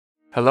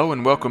Hello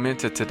and welcome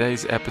into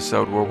today's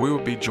episode where we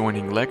will be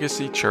joining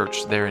Legacy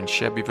Church there in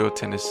Shelbyville,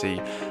 Tennessee,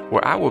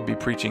 where I will be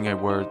preaching a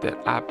word that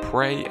I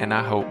pray and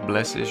I hope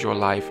blesses your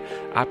life.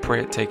 I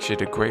pray it takes you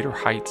to greater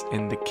heights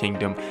in the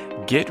kingdom.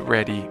 Get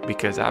ready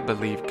because I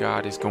believe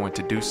God is going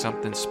to do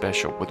something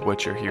special with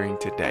what you're hearing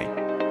today.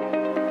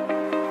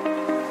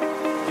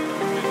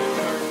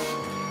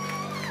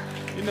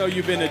 You know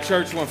you've been to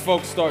church when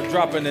folks start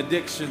dropping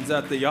addictions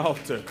at the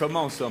altar. Come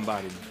on,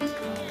 somebody.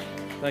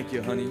 Thank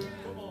you, honey.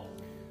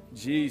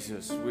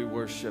 Jesus, we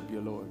worship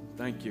you, Lord.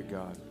 Thank you,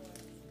 God.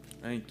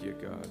 Thank you,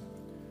 God.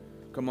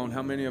 Come on,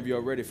 how many of you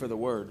are ready for the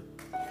word?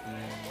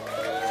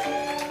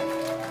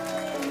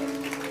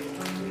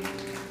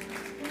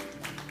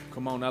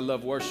 Come on, I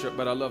love worship,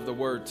 but I love the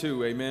word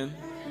too, amen?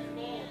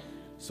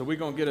 So we're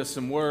going to get us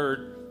some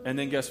word, and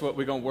then guess what?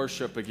 We're going to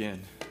worship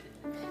again.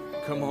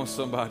 Come on,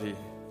 somebody.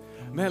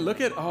 Man, look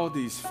at all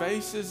these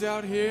faces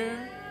out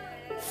here.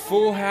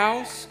 Full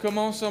house. Come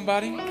on,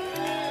 somebody.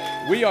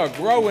 We are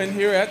growing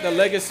here at the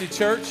Legacy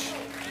Church.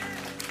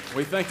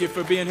 We thank you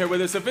for being here with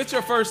us. If it's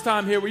your first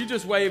time here, will you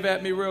just wave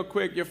at me real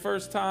quick? Your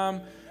first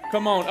time?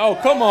 Come on. Oh,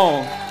 come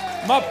on.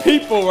 My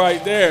people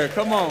right there.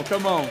 Come on,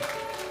 come on.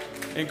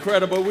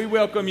 Incredible. We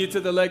welcome you to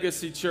the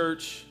Legacy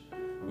Church.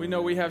 We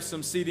know we have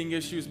some seating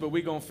issues, but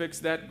we're going to fix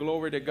that.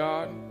 Glory to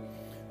God.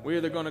 We're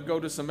either going to go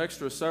to some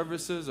extra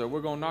services or we're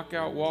going to knock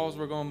out walls.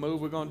 We're going to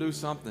move. We're going to do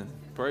something.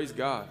 Praise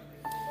God.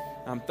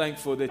 I'm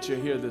thankful that you're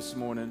here this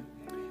morning.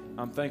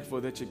 I'm thankful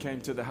that you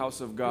came to the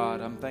house of God.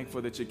 I'm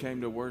thankful that you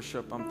came to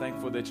worship. I'm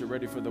thankful that you're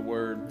ready for the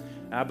word.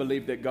 I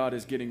believe that God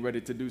is getting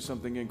ready to do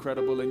something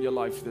incredible in your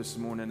life this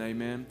morning.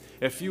 Amen.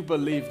 If you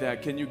believe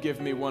that, can you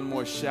give me one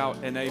more shout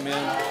and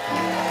amen?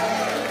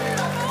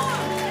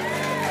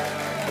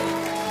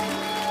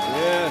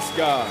 Yes,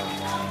 God.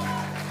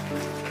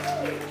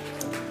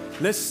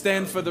 Let's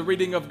stand for the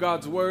reading of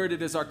God's word.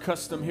 It is our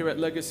custom here at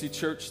Legacy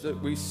Church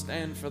that we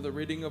stand for the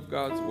reading of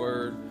God's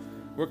word.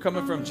 We're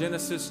coming from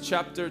Genesis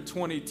chapter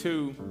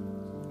 22,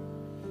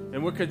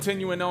 and we're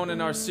continuing on in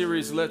our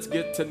series, Let's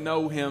Get to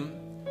Know Him.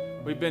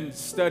 We've been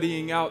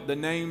studying out the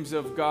names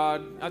of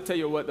God. I tell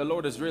you what, the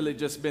Lord has really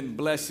just been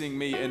blessing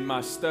me in my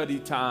study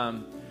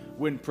time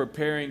when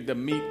preparing the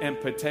meat and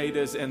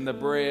potatoes and the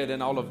bread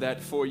and all of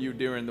that for you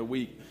during the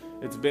week.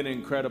 It's been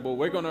incredible.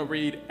 We're going to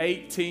read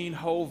 18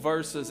 whole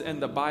verses in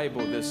the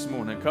Bible this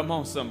morning. Come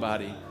on,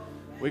 somebody.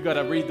 We got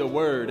to read the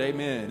word.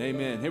 Amen.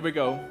 Amen. Here we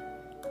go.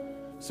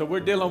 So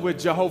we're dealing with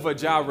Jehovah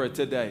Jireh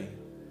today.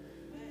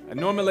 And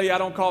normally I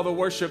don't call the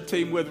worship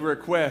team with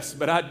requests,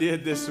 but I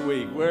did this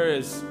week. Where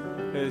is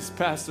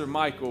Pastor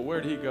Michael?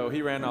 Where'd he go?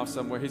 He ran off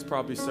somewhere. He's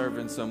probably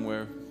serving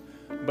somewhere.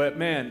 But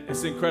man,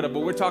 it's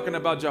incredible. We're talking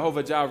about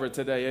Jehovah Jireh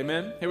today.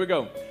 Amen? Here we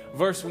go.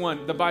 Verse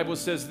 1, the Bible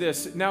says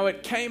this. Now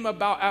it came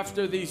about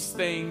after these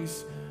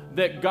things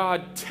that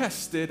God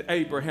tested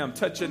Abraham.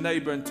 Touch your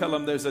neighbor and tell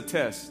him there's a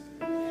test.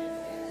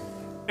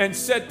 And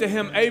said to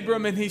him,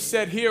 Abram, and he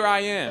said, here I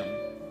am.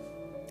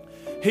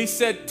 He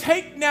said,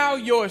 take now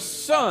your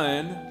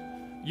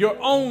son,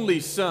 your only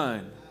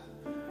son.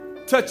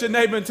 Touch your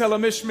neighbor and tell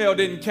him Ishmael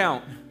didn't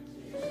count.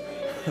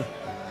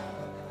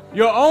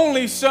 Your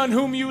only son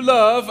whom you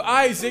love,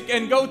 Isaac,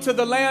 and go to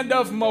the land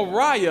of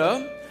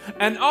Moriah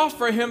and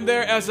offer him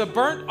there as a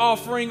burnt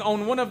offering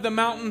on one of the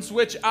mountains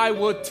which I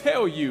will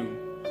tell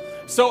you.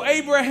 So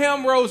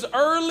Abraham rose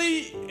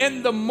early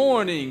in the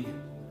morning.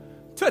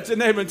 Touch your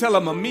neighbor and tell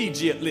him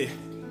immediately.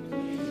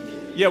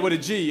 Yeah, with a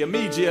G,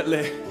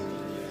 immediately.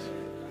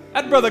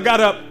 That brother got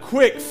up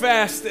quick,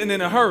 fast, and in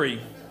a hurry.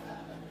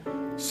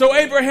 So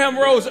Abraham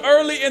rose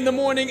early in the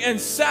morning and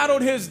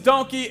saddled his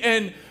donkey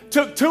and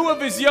took two of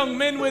his young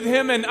men with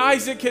him and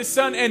Isaac his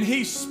son, and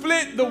he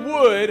split the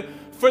wood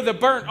for the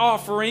burnt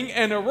offering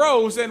and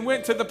arose and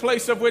went to the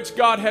place of which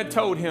God had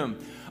told him.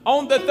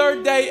 On the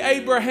third day,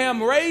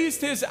 Abraham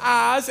raised his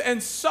eyes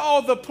and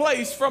saw the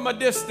place from a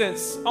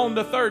distance. On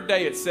the third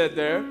day, it said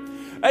there.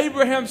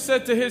 Abraham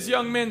said to his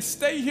young men,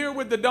 stay here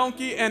with the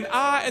donkey, and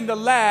I and the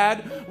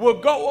lad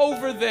will go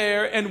over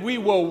there, and we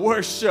will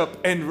worship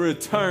and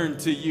return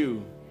to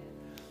you.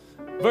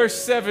 Verse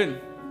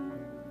 7.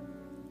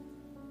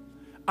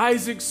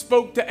 Isaac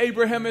spoke to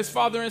Abraham his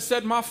father and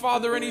said, my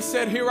father. And he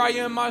said, here I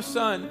am, my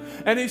son.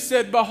 And he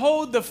said,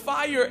 behold the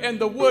fire and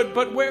the wood,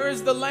 but where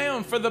is the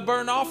lamb for the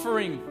burnt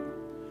offering?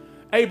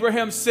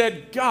 Abraham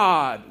said,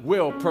 God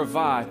will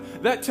provide.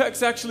 That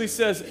text actually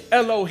says,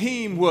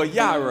 Elohim will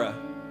Jireh.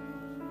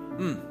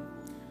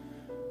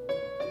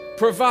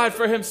 Provide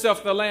for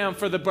himself the lamb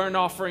for the burnt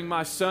offering,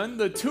 my son.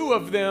 The two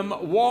of them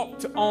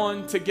walked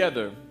on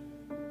together.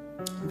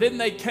 Then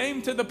they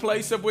came to the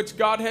place of which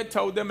God had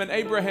told them, and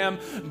Abraham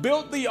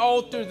built the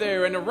altar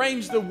there and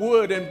arranged the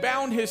wood and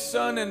bound his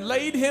son and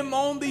laid him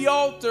on the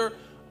altar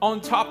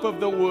on top of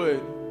the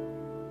wood.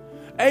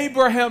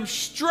 Abraham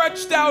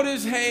stretched out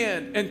his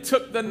hand and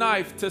took the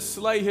knife to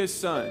slay his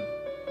son.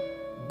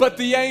 But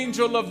the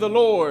angel of the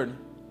Lord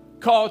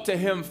called to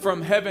him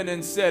from heaven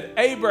and said,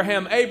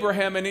 Abraham,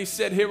 Abraham. And he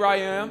said, here I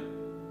am.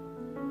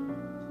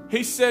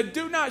 He said,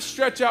 do not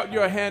stretch out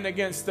your hand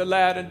against the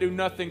lad and do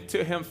nothing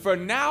to him. For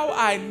now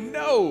I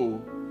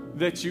know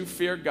that you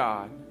fear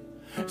God,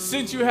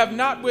 since you have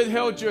not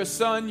withheld your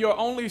son, your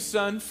only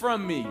son,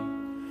 from me."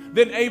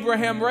 Then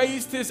Abraham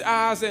raised his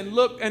eyes and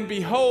looked, and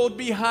behold,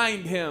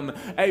 behind him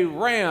a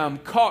ram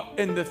caught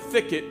in the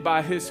thicket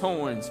by his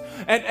horns.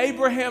 And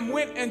Abraham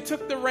went and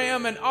took the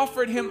ram and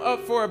offered him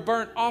up for a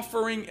burnt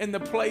offering in the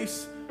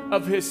place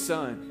of his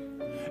son.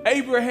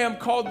 Abraham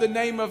called the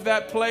name of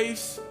that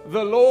place,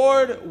 "The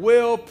Lord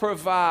will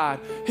provide."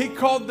 He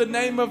called the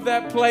name of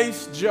that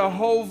place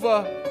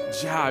Jehovah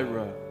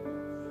Jireh.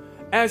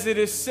 As it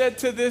is said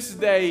to this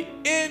day,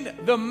 "In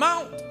the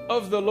mount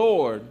of the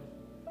Lord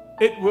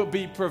it will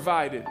be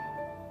provided."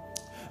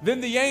 Then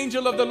the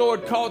angel of the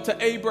Lord called to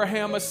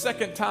Abraham a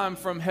second time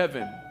from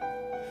heaven.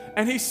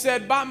 And he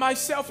said, "By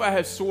myself I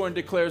have sworn,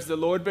 declares the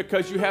Lord,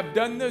 because you have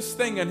done this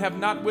thing and have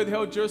not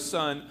withheld your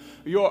son,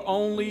 your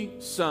only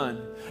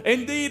son.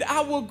 Indeed,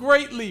 I will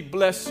greatly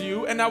bless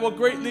you, and I will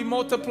greatly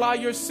multiply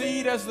your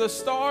seed as the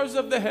stars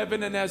of the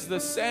heaven and as the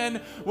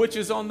sand which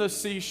is on the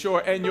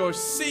seashore, and your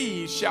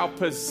seed shall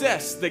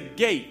possess the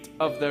gate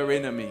of their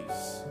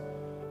enemies.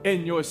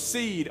 In your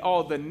seed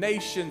all the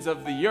nations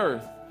of the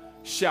earth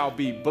shall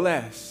be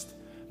blessed,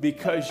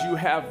 because you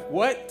have"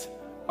 what?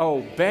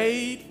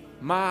 "Obeyed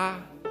my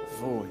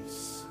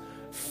voice."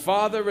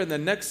 Father, in the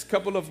next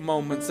couple of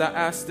moments, I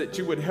ask that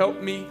you would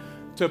help me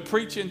to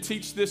preach and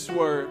teach this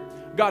word.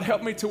 God,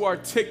 help me to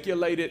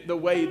articulate it the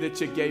way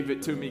that you gave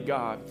it to me,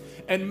 God.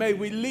 And may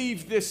we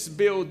leave this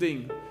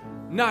building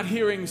not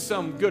hearing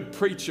some good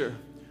preacher,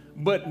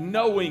 but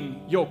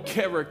knowing your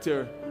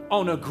character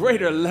on a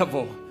greater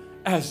level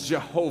as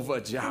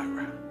Jehovah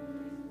Jireh.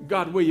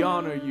 God, we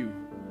honor you.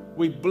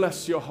 We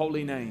bless your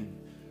holy name.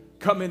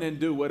 Come in and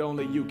do what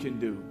only you can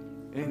do.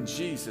 In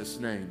Jesus'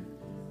 name,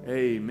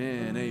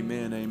 amen,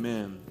 amen,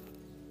 amen.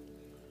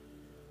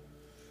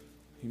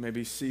 You may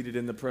be seated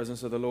in the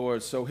presence of the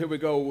Lord. So here we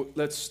go.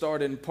 Let's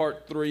start in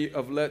part 3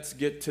 of Let's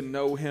Get to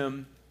Know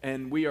Him.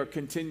 And we are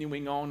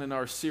continuing on in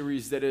our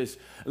series that is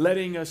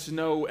letting us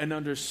know and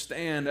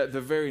understand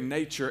the very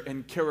nature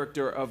and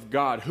character of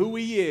God, who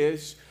He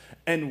is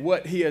and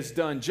what He has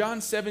done.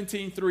 John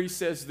 17:3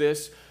 says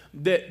this,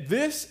 that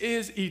this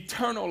is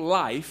eternal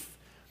life,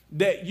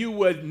 that you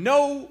would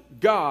know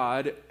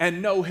God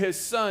and know His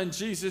Son,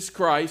 Jesus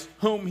Christ,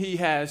 whom He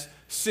has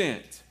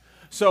sent.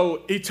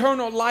 So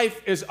eternal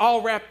life is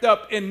all wrapped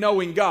up in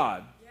knowing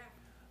God.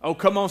 Oh,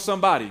 come on,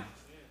 somebody.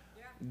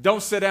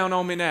 Don't sit down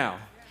on me now.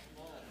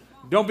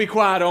 Don't be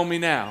quiet on me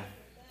now.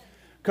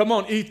 Come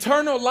on,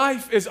 eternal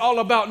life is all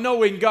about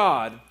knowing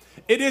God.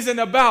 It isn't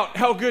about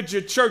how good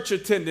your church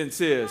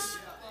attendance is.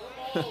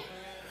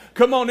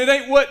 Come on, it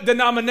ain't what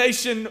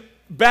denomination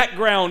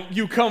background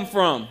you come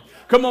from.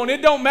 Come on,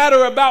 it don't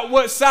matter about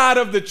what side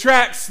of the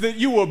tracks that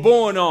you were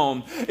born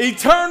on.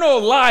 Eternal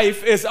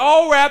life is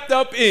all wrapped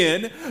up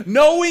in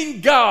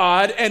knowing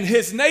God and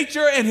His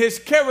nature and His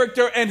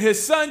character and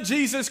His Son,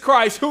 Jesus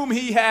Christ, whom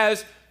He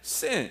has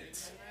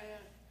sent.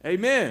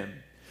 Amen.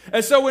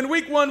 And so in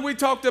week 1, we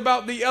talked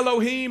about the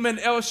Elohim and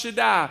El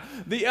Shaddai.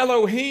 The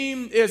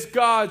Elohim is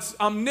God's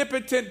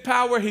omnipotent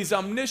power. He's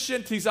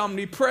omniscient. He's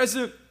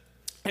omnipresent.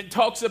 It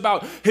talks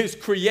about His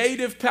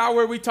creative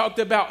power. We talked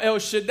about El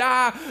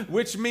Shaddai,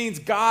 which means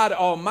God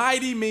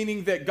Almighty,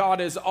 meaning that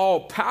God is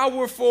all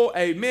powerful.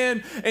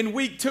 Amen. In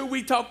week 2,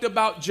 we talked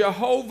about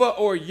Jehovah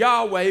or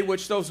Yahweh,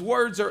 which those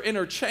words are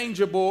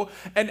interchangeable,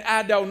 and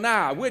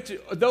Adonai, which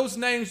those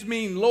names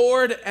mean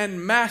Lord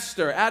and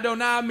Master.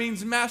 Adonai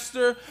means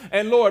Master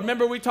and Lord.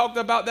 Remember, we talked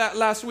about that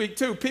last week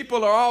too.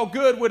 People are all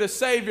good with a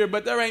Savior,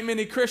 but there ain't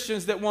many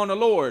Christians that want a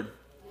Lord.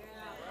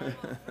 Yeah.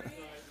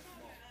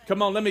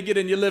 Come on, let me get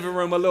in your living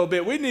room a little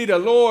bit. We need a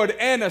Lord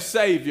and a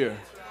Savior.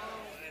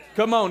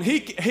 Come on,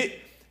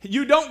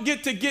 you don't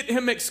get to get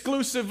Him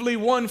exclusively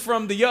one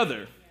from the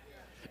other.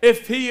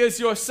 If He is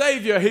your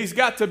Savior, He's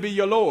got to be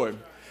your Lord.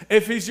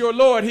 If He's your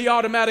Lord, He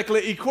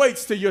automatically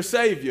equates to your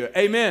Savior.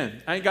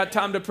 Amen. I ain't got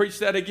time to preach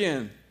that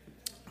again.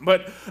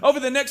 But over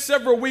the next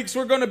several weeks,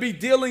 we're going to be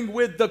dealing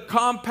with the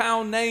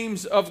compound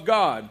names of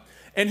God.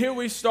 And here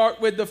we start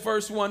with the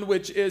first one,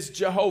 which is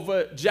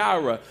Jehovah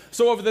Jireh.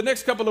 So over the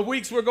next couple of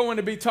weeks, we're going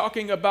to be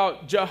talking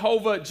about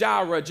Jehovah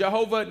Jireh,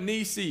 Jehovah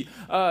Nisi,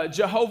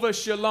 Jehovah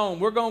Shalom.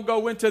 We're going to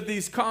go into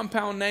these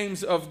compound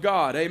names of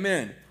God.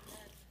 Amen.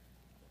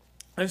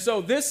 And so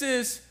this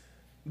is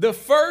the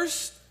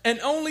first and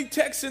only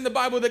text in the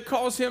Bible that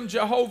calls Him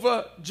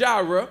Jehovah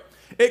Jireh.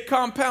 It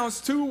compounds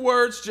 2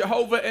 words,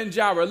 Jehovah and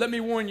Jireh. Let me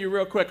warn you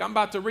real quick. I'm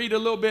about to read a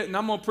little bit and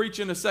I'm going to preach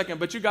in a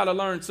second, but you got to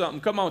learn something.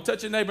 Come on,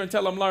 touch your neighbor and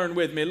tell them, learn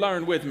with me,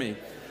 learn with me.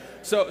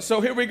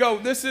 So here we go.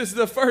 This is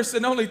the first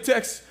and only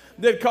text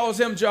that calls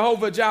Him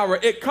Jehovah Jireh.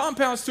 It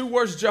compounds 2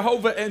 words,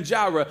 Jehovah and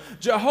Jireh.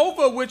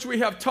 Jehovah, which we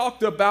have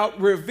talked about,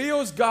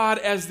 reveals God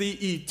as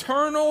the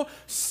eternal,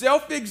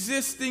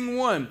 self-existing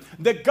one,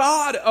 the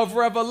God of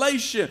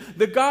revelation,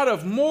 the God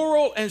of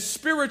moral and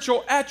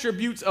spiritual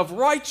attributes of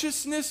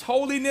righteousness,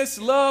 holiness,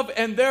 love,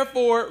 and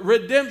therefore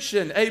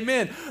redemption.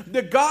 Amen.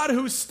 The God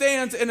who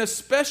stands in a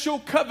special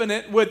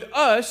covenant with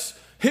us,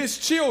 his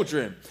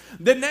children.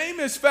 The name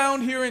is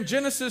found here in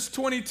Genesis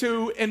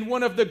 22 in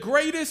one of the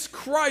greatest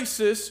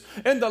crises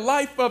in the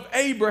life of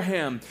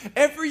Abraham.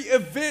 Every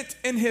event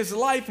in his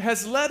life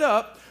has led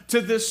up to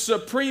this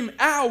supreme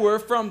hour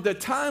from the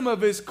time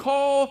of his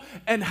call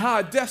and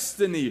high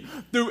destiny.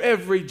 Through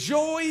every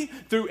joy,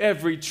 through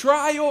every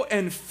trial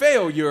and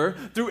failure,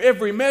 through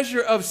every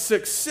measure of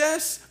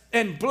success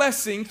and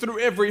blessing, through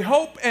every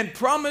hope and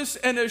promise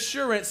and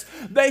assurance,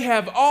 they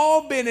have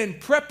all been in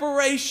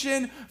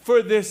preparation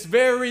for this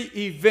very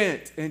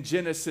event in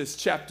Genesis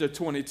chapter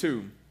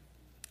 22.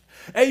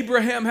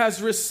 Abraham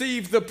has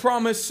received the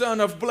promised son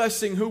of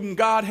blessing, whom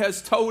God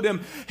has told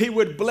him he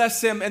would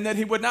bless him, and that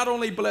he would not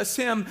only bless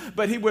him,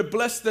 but he would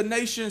bless the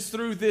nations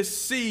through this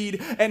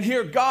seed. And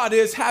here God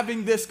is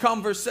having this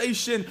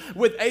conversation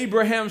with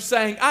Abraham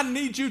saying, I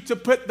need you to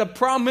put the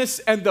promise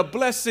and the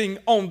blessing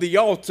on the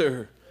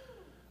altar,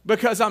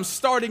 because I'm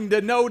starting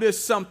to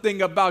notice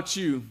something about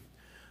you,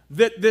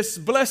 that this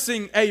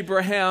blessing,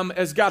 Abraham,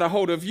 has got a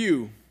hold of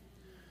you.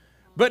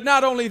 But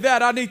not only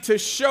that, I need to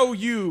show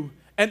you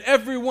and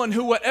everyone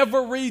who will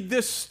ever read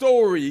this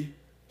story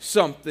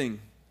something.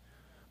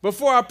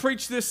 Before I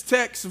preach this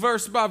text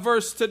verse by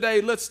verse today,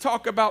 let's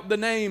talk about the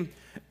name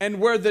and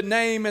where the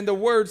name and the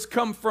words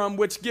come from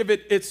which give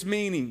it its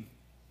meaning.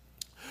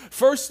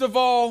 First of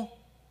all,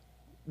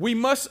 we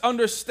must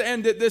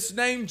understand that this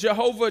name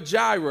Jehovah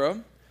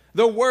Jireh,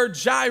 the word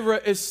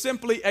Jireh is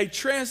simply a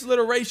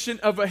transliteration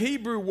of a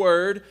Hebrew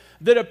word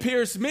that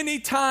appears many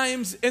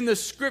times in the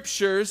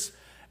scriptures,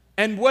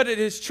 and what it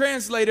is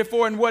translated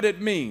for and what it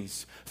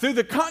means. Through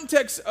the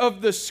context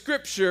of the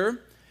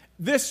scripture,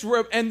 this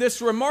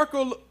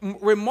remarkable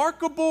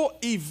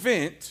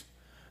event,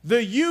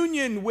 the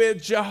union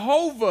with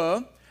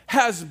Jehovah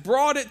has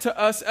brought it to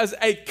us as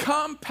a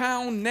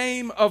compound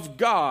name of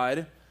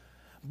God,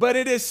 but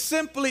it is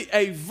simply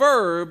a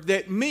verb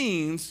that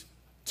means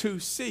to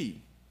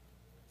see.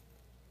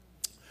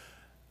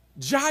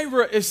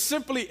 Jireh is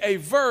simply a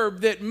verb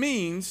that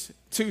means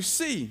to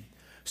see.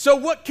 So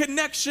what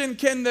connection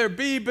can there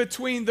be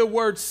between the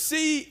word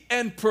see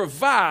and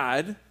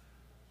provide?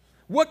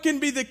 What can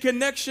be the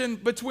connection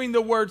between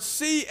the word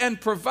see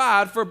and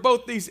provide? For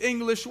both these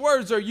English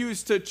words are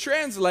used to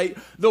translate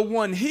the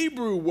one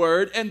Hebrew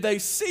word, and they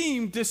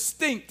seem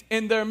distinct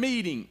in their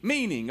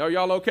meaning. Are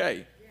y'all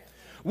okay?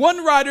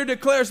 One writer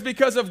declares,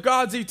 because of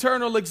God's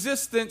eternal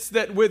existence,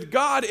 that with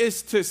God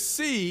is to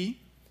see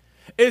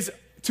is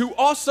to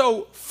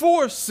also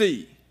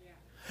foresee.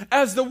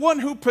 As the one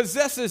who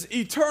possesses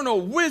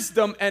eternal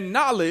wisdom and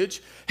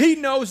knowledge, he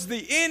knows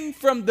the end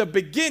from the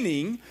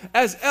beginning.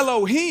 As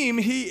Elohim,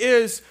 he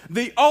is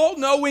the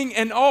all-knowing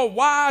and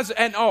all-wise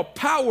and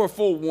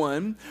all-powerful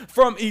one.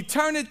 From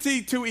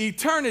eternity to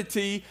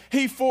eternity,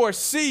 he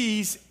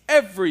foresees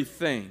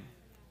everything.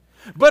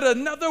 But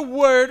another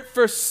word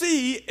for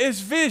see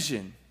is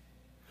vision.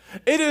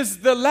 It is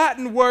the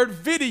Latin word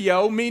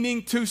video,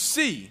 meaning to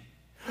see.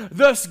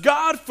 Thus,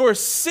 God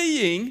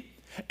foreseeing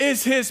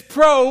is his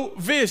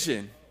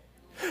provision.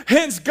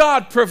 Hence,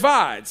 God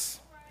provides.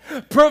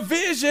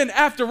 Provision,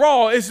 after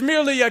all, is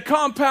merely a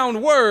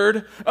compound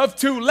word of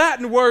two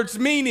Latin words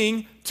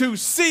meaning to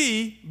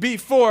see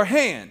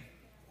beforehand.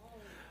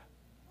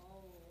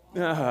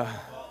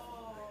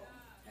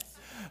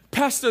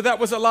 Pastor, that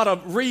was a lot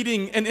of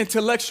reading and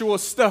intellectual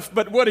stuff,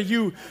 but what are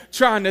you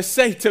trying to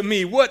say to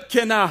me? What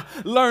can I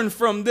learn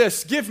from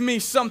this? Give me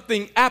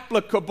something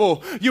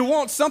applicable. You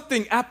want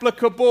something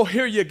applicable?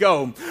 Here you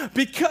go.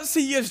 Because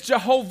he is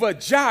Jehovah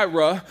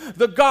Jireh,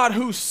 the God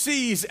who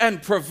sees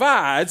and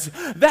provides,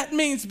 that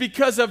means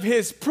because of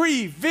his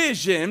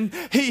prevision,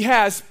 he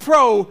has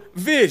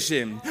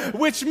provision,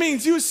 which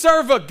means you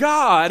serve a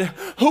God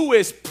who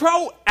is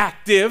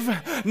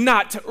proactive,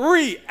 not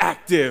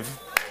reactive.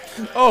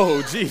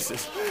 Oh,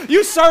 Jesus.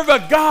 You serve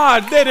a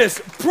God that is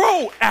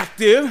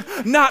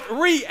proactive, not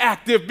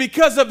reactive.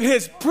 Because of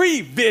his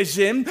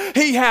prevision,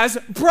 he has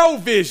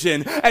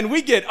provision. And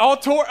we get all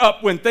tore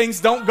up when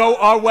things don't go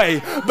our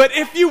way. But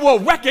if you will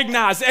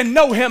recognize and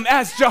know him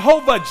as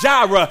Jehovah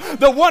Jireh,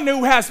 the one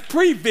who has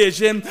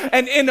prevision,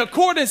 and in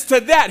accordance to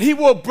that, he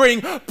will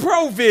bring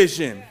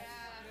provision.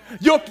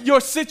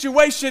 Your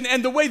situation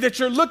and the way that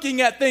you're looking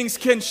at things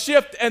can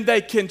shift and they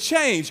can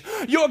change.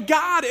 Your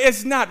God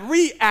is not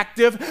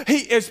reactive, he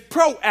is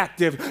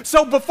proactive.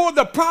 So before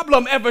the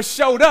problem ever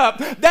showed up,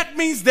 that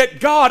means that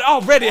God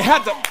already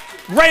had the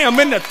ram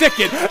in the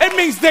thicket. It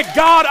means that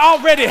God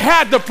already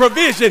had the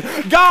provision.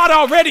 God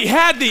already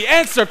had the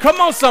answer.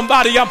 Come on,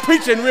 somebody, I'm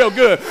preaching real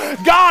good.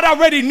 God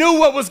already knew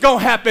what was going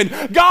to happen.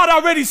 God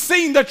already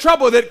seen the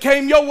trouble that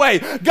came your way.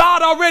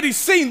 God already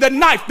seen the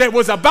knife that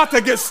was about to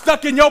get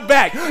stuck in your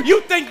back.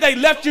 You think they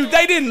left you?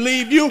 They didn't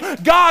leave you.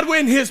 God,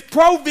 in his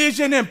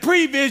provision and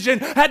prevision,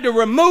 had to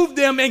remove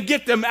them and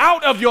get them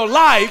out of your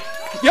life.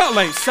 Y'all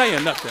ain't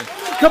saying nothing.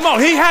 Come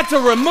on, he had to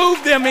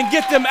remove them and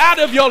get them out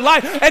of your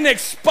life and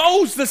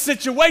expose the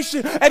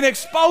situation and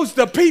expose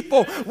the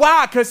people.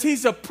 Why? Because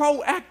he's a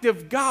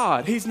proactive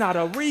God. He's not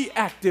a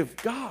reactive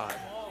God.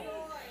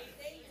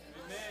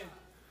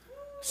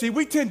 See,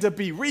 we tend to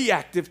be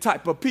reactive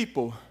type of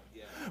people.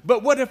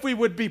 But what if we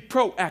would be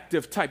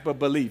proactive type of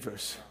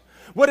believers?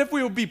 What if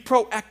we would be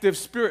proactive,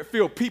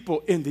 spirit-filled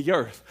people in the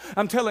earth?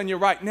 I'm telling you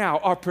right now,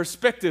 our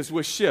perspectives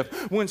would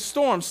shift. When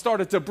storms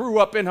started to brew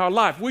up in our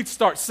life, we'd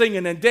start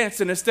singing and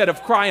dancing instead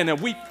of crying and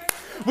weeping.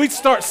 We'd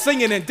start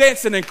singing and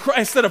dancing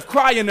instead of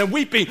crying and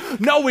weeping,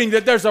 knowing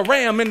that there's a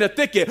ram in the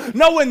thicket,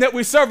 knowing that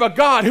we serve a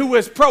God who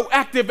is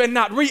proactive and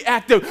not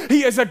reactive.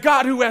 He is a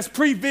God who has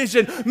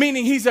prevision,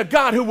 meaning he's a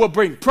God who will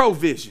bring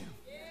provision.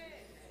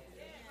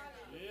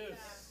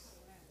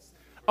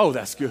 Oh,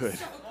 that's good.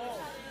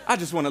 I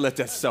just want to let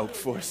that soak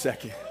for a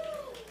second.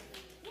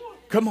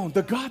 Come on,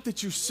 the God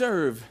that you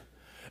serve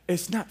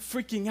is not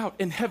freaking out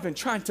in heaven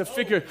trying to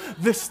figure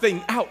this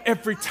thing out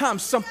every time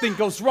something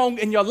goes wrong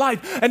in your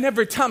life, and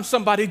every time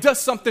somebody does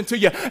something to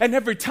you, and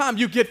every time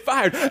you get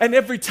fired, and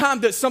every time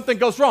that something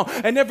goes wrong,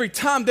 and every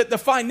time that the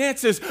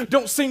finances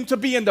don't seem to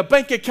be in the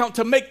bank account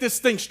to make this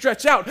thing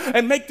stretch out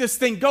and make this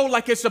thing go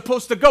like it's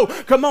supposed to go.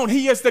 Come on,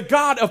 he is the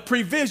God of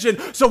provision,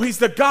 so he's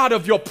the God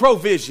of your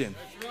provision.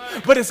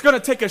 But it's going to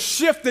take a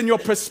shift in your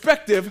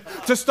perspective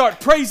to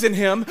start praising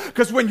him,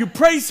 because when you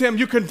praise him,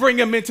 you can bring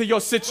him into your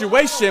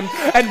situation.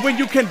 And when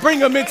you can bring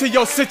him into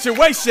your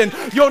situation,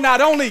 you'll not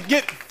only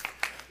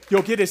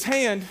you'll get his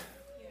hand.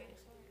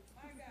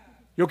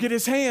 You'll get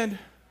his hand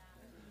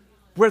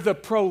where the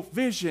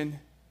provision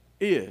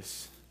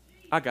is.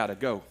 I got to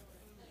go.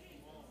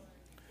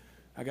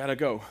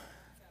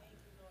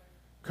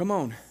 Come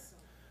on.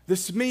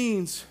 This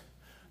means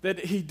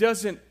he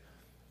doesn't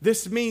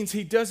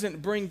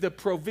bring the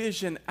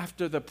provision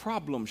after the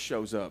problem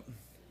shows up.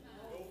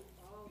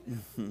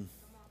 Mm-hmm.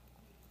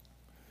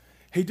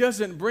 He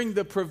doesn't bring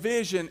the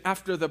provision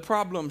after the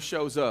problem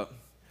shows up.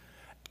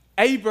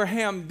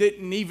 Abraham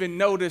didn't even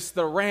notice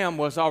the ram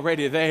was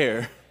already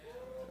there.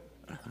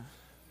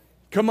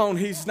 Come on,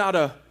 he's not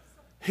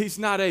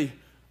a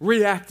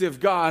reactive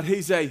God.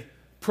 He's a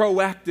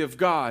proactive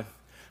God.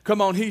 Come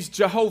on, he's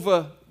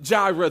Jehovah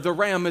Jireh. The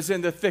ram is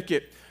in the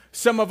thicket.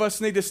 Some of us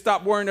need to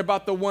stop worrying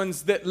about the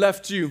ones that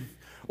left you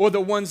or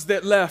the ones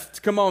that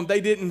left. Come on,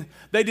 they didn't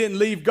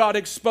leave. God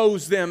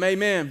exposed them.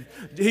 Amen.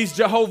 He's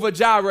Jehovah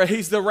Jireh.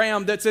 He's the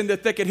ram that's in the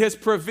thicket. His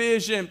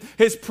prevision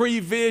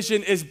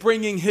is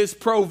bringing his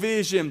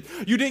provision.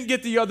 You didn't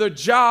get the other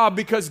job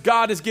because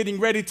God is getting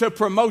ready to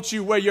promote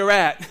you where you're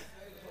at.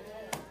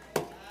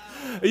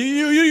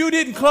 You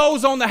didn't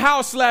close on the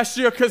house last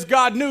year because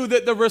God knew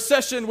that the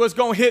recession was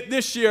going to hit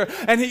this year.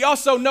 And he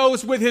also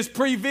knows with his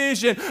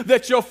prevision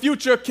that your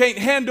future can't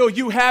handle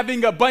you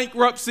having a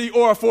bankruptcy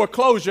or a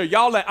foreclosure.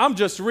 I'm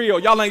just real.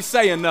 Y'all ain't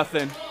saying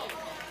nothing.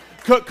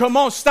 Come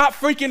on, stop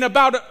freaking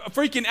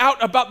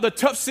out about the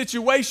tough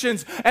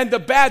situations and the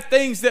bad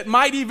things that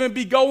might even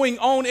be going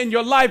on in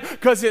your life,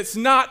 because it's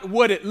not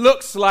what it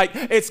looks like.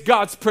 It's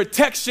God's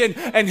protection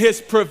and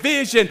his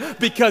provision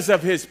because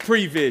of his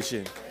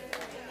prevision.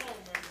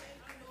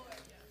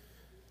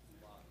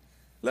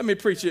 Let me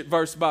preach it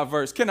verse by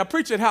verse. Can I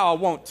preach it how I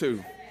want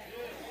to?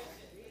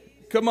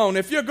 Come on,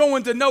 if you're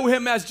going to know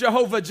him as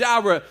Jehovah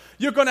Jireh,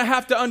 you're going to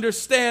have to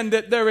understand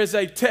that there is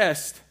a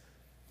test.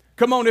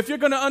 Come on, if you're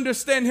going to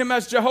understand him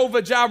as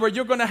Jehovah Jireh,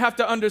 you're going to have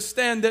to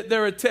understand that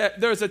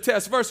there's a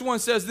test. Verse 1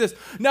 says this: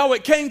 Now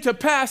it came to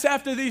pass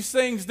after these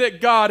things that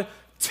God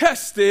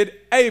tested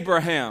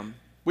Abraham.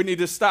 We need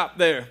to stop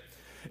there.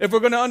 If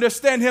we're going to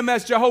understand him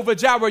as Jehovah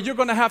Jireh, you're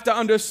going to have to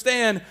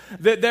understand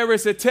that there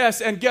is a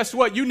test. And guess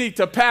what? You need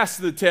to pass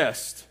the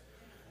test.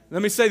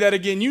 Let me say that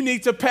again. You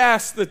need to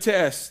pass the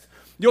test.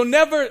 You'll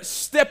never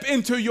step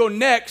into your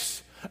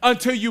next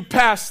until you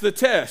pass the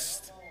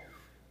test.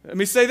 Let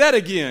me say that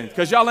again,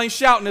 because y'all ain't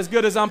shouting as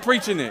good as I'm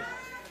preaching it.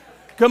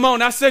 Come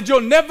on. I said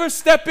you'll never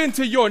step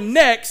into your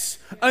next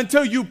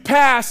until you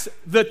pass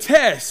the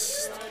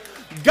test.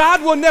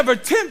 God will never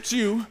tempt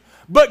you,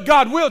 but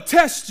God will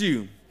test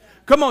you.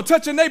 Come on,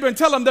 touch your neighbor and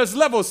tell them there's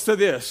levels to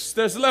this.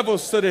 There's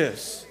levels to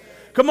this.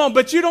 Come on,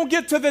 but you don't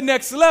get to the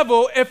next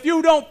level if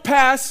you don't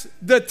pass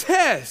the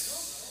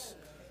test.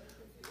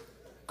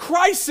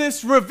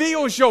 Crisis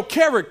reveals your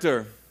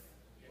character.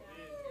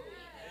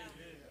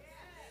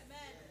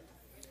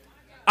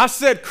 I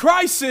said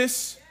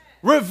crisis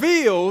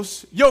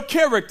reveals your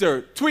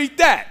character. Tweet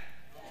that.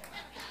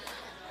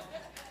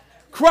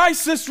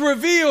 Crisis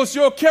reveals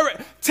your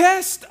character.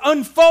 Test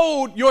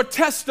unfold your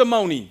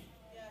testimony.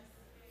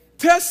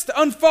 Test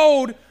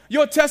unfold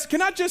your test.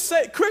 Can I just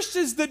say,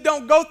 Christians that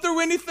don't go through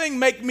anything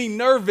make me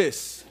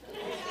nervous.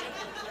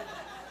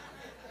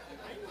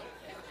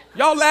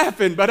 Y'all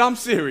laughing, but I'm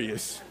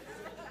serious.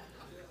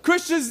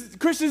 Christians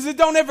that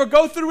don't ever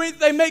go through it,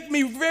 they make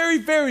me very,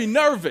 very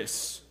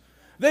nervous.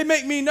 They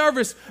make me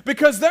nervous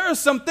because there are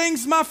some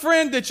things, my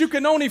friend, that you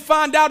can only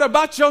find out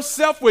about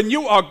yourself when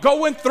you are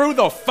going through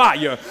the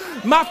fire.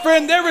 My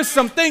friend, there is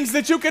some things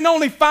that you can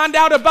only find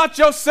out about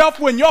yourself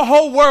when your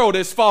whole world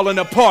is falling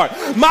apart.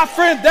 My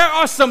friend, there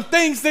are some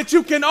things that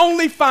you can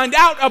only find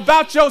out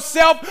about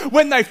yourself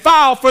when they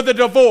file for the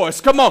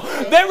divorce. Come on.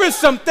 There is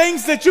some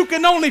things that you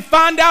can only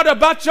find out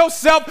about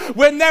yourself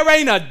when there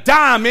ain't a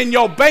dime in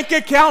your bank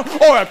account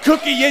or a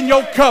cookie in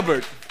your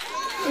cupboard.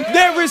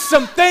 There is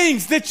some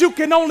things that you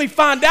can only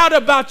find out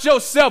about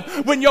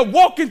yourself when you're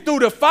walking through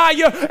the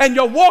fire and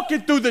you're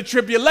walking through the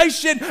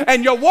tribulation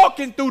and you're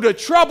walking through the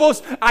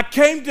troubles. I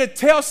came to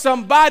tell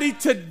somebody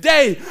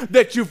today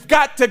that you've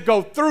got to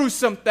go through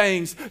some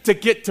things to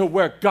get to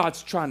where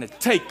God's trying to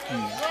take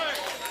you.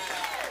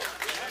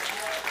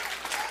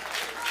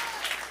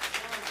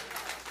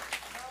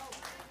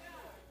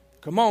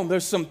 Come on,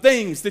 there's some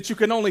things that you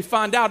can only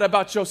find out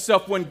about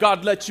yourself when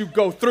God lets you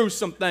go through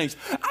some things.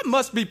 I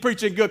must be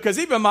preaching good because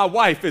even my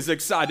wife is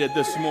excited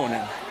this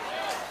morning.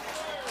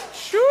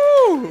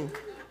 Shoo!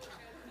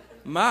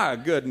 My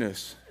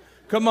goodness.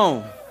 Come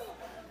on.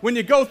 When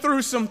you go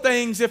through some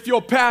things, if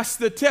you'll pass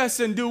the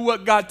test and do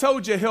what God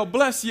told you, He'll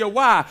bless you.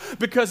 Why?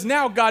 Because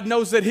now God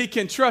knows that He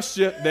can trust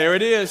you. There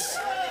it is.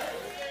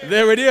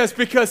 There it is,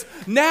 because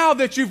now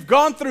that you've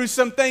gone through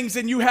some things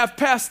and you have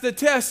passed the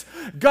test,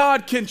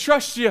 God can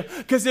trust you.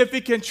 Because if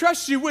He can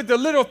trust you with the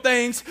little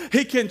things,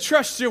 He can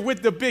trust you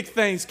with the big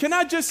things. Can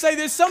I just say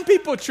this? Some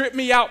people trip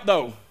me out,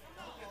 though.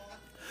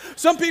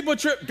 Some people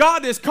trip.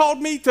 God has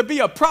called me to be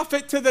a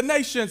prophet to the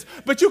nations,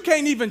 but you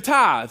can't even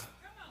tithe.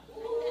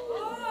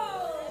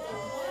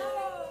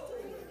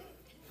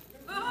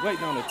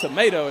 Waiting on a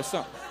tomato or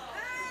something.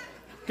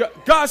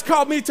 God's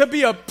called me to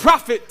be a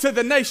prophet to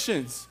the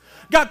nations.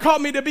 God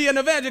called me to be an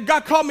evangelist.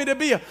 God called me to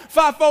be a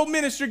fivefold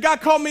ministry. God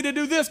called me to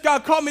do this.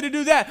 God called me to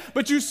do that.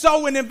 But you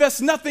sow and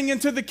invest nothing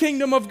into the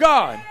kingdom of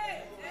God.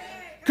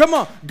 Come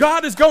on.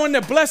 God is going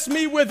to bless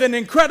me with an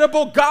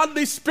incredible,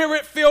 godly,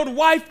 spirit-filled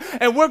wife,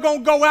 and we're going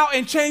to go out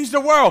and change the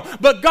world.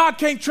 But God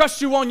can't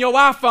trust you on your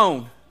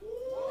iPhone.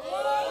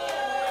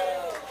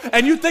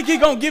 And you think He's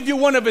going to give you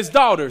one of His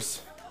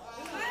daughters.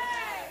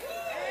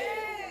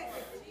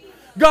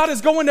 God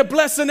is going to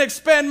bless and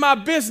expand my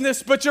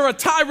business, but you're a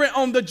tyrant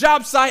on the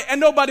job site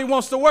and nobody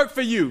wants to work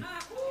for you.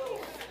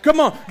 Come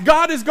on.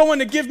 God is going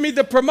to give me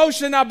the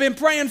promotion I've been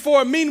praying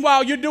for.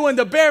 Meanwhile, you're doing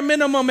the bare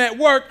minimum at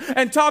work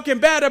and talking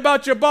bad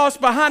about your boss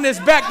behind his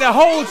back that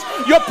holds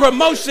your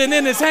promotion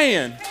in his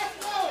hand.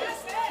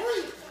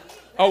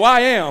 Oh,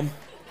 I am.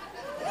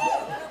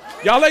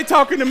 Y'all ain't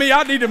talking to me.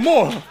 I needed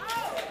more.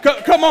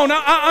 Come on.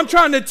 I'm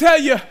trying to tell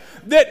you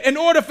that in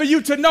order for you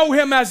to know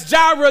Him as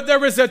Jireh,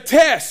 there is a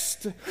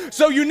test.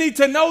 So you need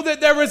to know that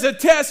there is a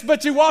test,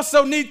 but you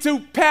also need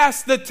to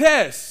pass the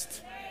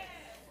test.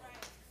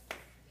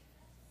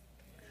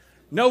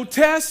 No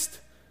test,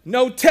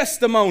 no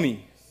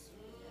testimony.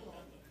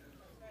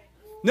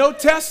 No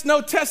test,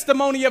 no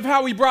testimony of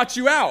how He brought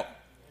you out.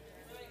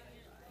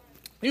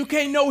 You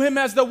can't know Him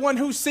as the one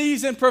who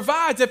sees and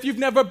provides if you've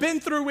never been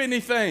through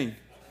anything.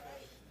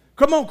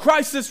 Come on,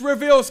 crisis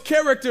reveals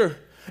character.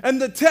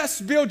 And the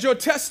test builds your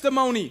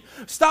testimony.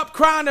 Stop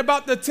crying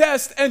about the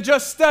test and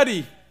just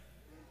study.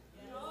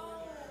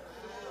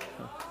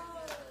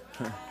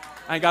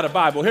 I ain't got a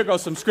Bible. Here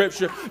goes some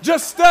scripture.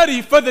 Just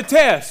study for the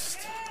test.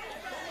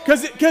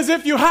 Because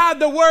if you hide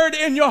the word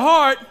in your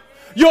heart,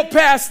 you'll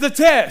pass the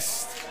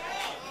test.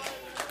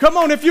 Come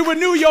on, if you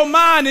renew your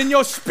mind and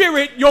your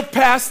spirit, you'll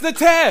pass the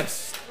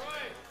test.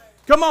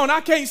 Come on,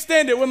 I can't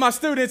stand it when my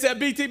students at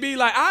BTB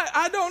like,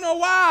 I don't know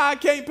why I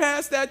can't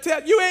pass that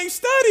test. You ain't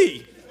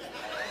studied.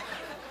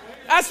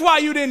 That's why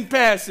you didn't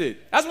pass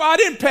it. That's why I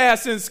didn't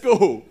pass in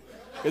school.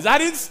 Because I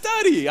didn't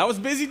study. I was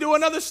busy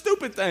doing other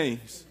stupid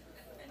things.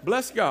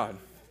 Bless God.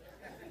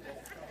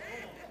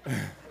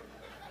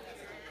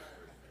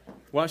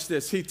 Watch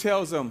this. He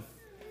tells them,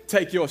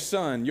 take your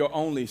son, your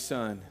only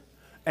son,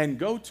 and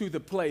go to the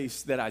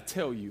place that I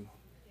tell you.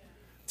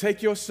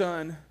 Take your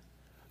son,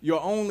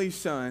 your only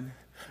son,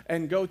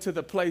 and go to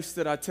the place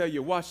that I tell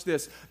you. Watch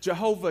this.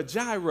 Jehovah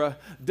Jireh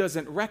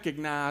doesn't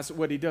recognize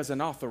what He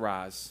doesn't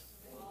authorize.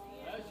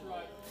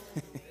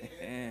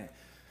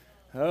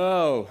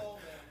 Oh,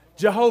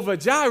 Jehovah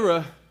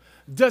Jireh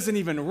doesn't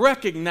even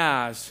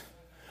recognize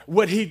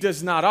what He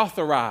does not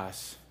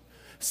authorize.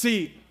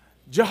 See,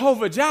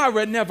 Jehovah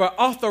Jireh never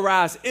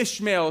authorized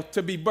Ishmael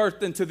to be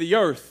birthed into the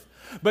earth.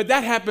 But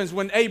that happens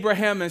when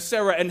Abraham and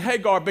Sarah and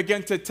Hagar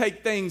begin to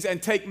take things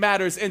and take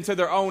matters into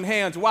their own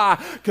hands.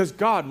 Why? Because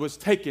God was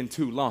taking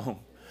too long.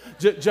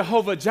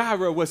 Jehovah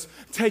Jireh was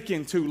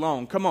taking too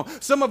long. Come on.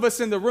 Some of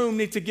us in the room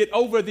need to get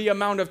over the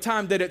amount of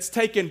time that it's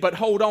taken, but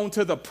hold on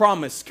to the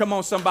promise. Come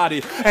on,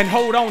 somebody. And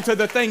hold on to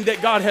the thing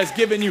that God has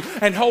given you.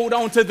 And hold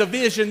on to the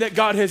vision that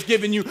God has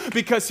given you,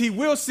 because He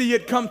will see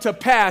it come to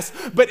pass.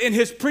 But in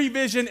His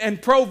prevision and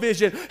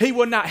provision, He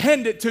will not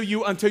hand it to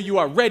you until you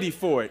are ready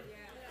for it.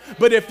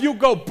 But if you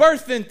go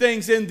birthing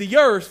things in the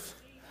earth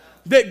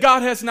that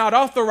God has not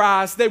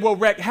authorized, they will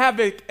wreak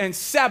havoc and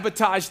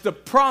sabotage the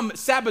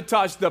promise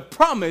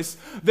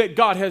that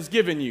God has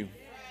given you.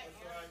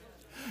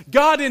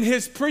 God in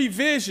His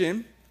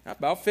prevision, I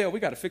about failed.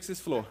 We got to fix this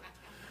floor.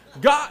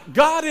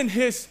 God in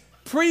His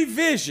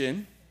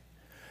prevision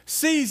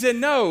sees and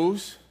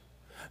knows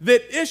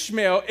that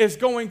Ishmael is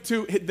going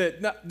to,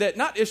 that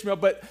not Ishmael,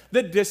 but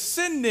the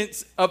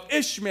descendants of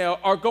Ishmael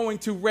are going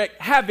to wreak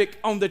havoc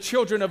on the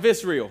children of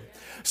Israel.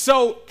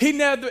 So he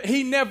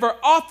never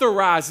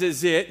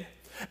authorizes it,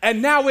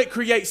 and now it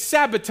creates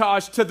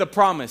sabotage to the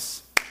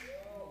promise.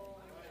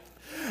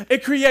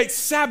 It creates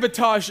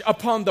sabotage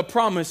upon the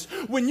promise.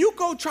 When you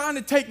go trying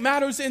to take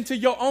matters into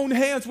your own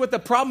hands with the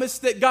promise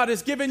that God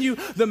has given you,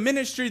 the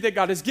ministry that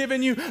God has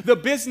given you, the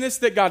business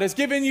that God has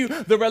given you,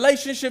 the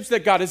relationships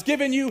that God has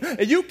given you,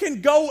 you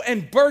can go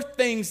and birth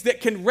things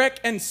that can wreck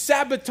and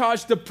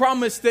sabotage the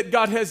promise that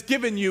God has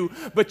given you.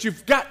 But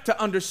you've got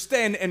to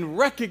understand and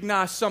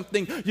recognize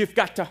something. You've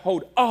got to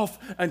hold off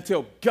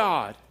until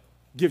God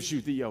gives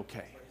you the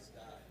okay.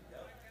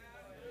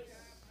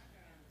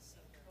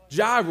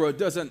 Jireh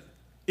doesn't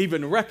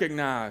even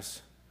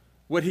recognize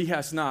what he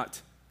has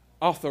not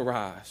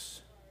authorized.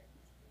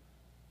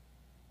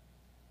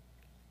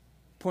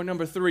 Point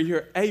number 3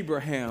 here,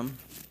 Abraham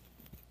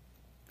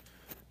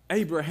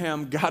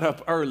got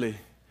up early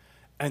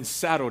and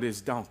saddled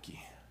his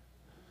donkey.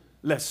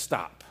 Let's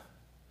stop.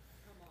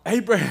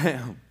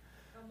 Abraham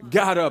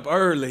got up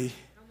early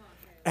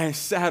and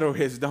saddled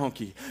his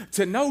donkey.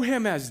 To know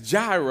him as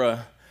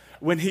Jireh,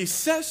 when he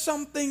says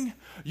something,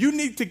 you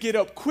need to get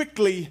up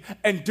quickly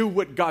and do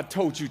what God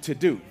told you to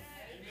do.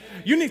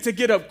 You need to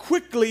get up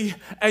quickly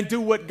and do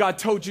what God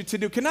told you to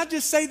do. Can I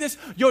just say this?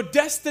 Your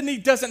destiny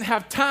doesn't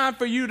have time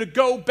for you to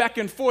go back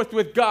and forth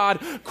with God,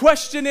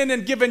 questioning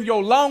and giving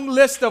your long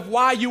list of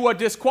why you are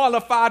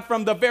disqualified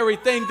from the very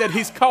thing that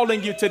he's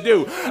calling you to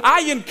do.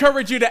 I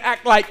encourage you to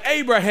act like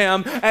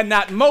Abraham and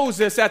not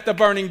Moses at the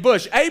burning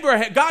bush.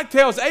 God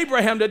tells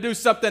Abraham to do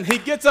something. He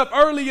gets up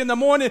early in the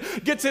morning,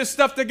 gets his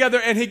stuff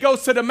together, and he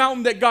goes to the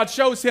mountain that God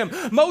shows him.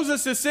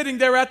 Moses is sitting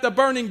there at the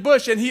burning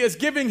bush, and he is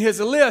giving his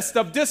list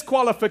of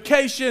disqualifications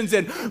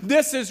and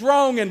this is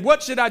wrong and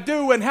what should I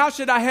do and how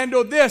should I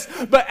handle this?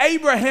 But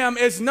Abraham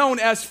is known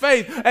as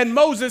faith, and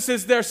Moses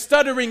is there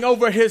stuttering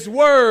over his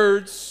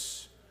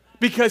words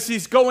because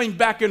he's going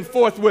back and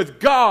forth with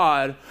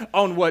God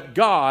on what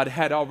God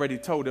had already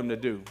told him to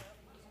do.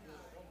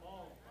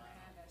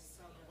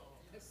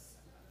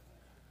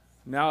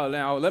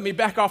 Now let me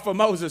back off of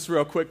Moses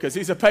real quick because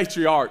he's a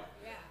patriarch.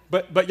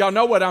 But y'all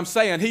know what I'm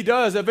saying. He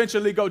does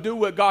eventually go do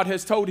what God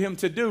has told him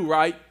to do,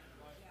 right?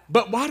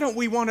 But why don't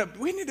we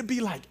need to be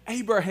like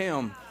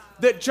Abraham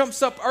that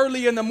jumps up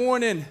early in the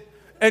morning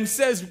and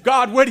says,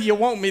 God, where do you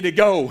want me to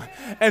go?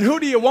 And who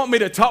do you want me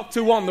to talk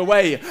to on the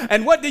way?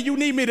 And what do you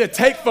need me to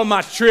take for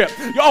my trip?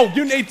 Oh,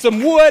 you need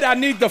some wood. I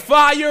need the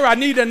fire. I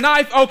need a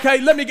knife.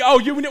 Okay, let me go. Oh,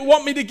 you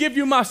want me to give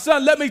you my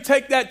son? Let me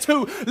take that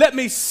too. Let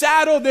me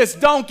saddle this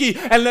donkey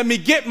and let me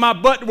get my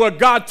butt where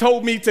God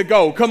told me to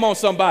go. Come on,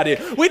 somebody.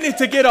 We need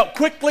to get up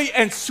quickly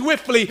and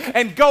swiftly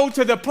and go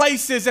to the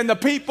places and the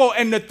people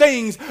and the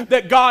things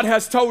that God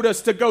has told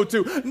us to go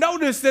to.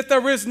 Notice that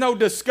there is no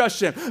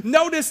discussion.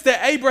 Notice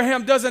that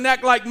Abraham doesn't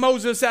act like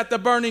Moses at the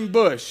burning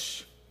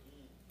bush.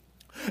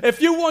 If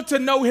you want to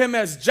know him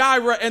as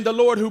Jireh and the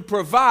Lord who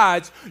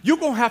provides, you're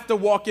going to have to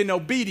walk in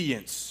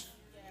obedience.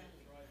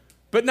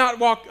 But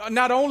not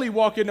only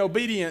walk in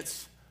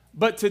obedience,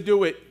 but to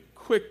do it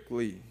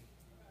quickly.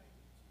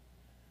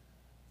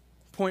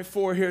 Point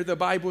 4 here, the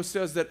Bible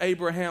says that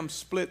Abraham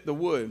split the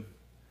wood.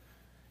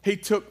 He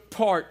took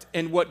part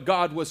in what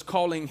God was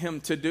calling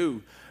him to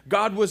do.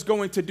 God was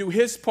going to do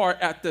his part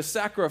at the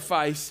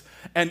sacrifice,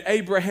 and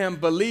Abraham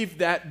believed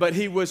that, but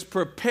he was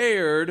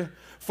prepared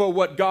for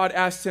what God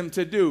asked him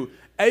to do.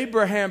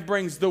 Abraham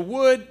brings the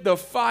wood, the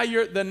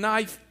fire, the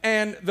knife,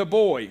 and the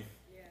boy.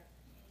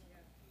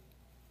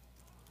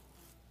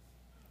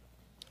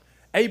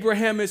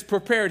 Abraham is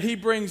prepared. He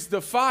brings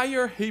the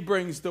fire, he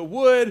brings the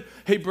wood,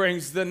 he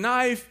brings the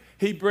knife,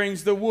 he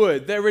brings the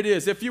wood. There it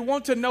is. If you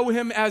want to know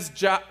him as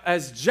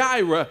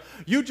Jireh,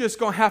 you're just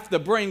going to have to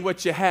bring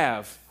what you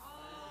have.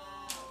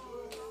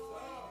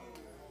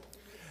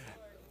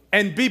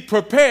 And be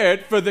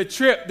prepared for the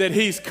trip that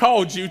he's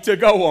called you to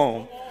go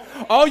on.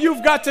 All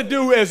you've got to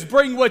do is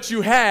bring what you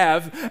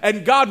have,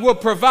 and God will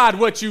provide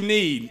what you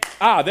need.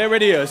 There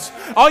it is.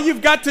 All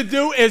you've got to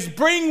do is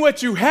bring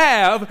what you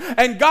have,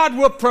 and God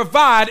will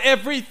provide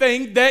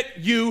everything that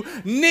you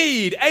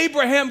need.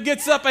 Abraham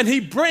gets up and he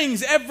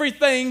brings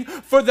everything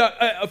for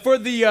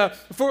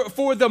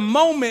the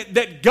moment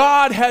that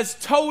God has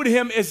told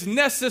him is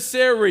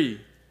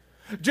necessary.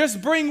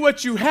 Just bring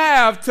what you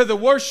have to the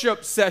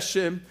worship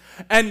session,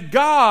 and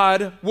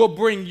God will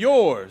bring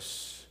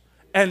yours,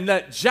 and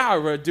let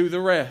Jireh do the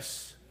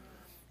rest.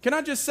 Can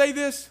I just say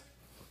this?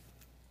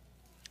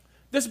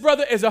 This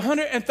brother is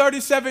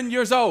 137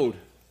 years old.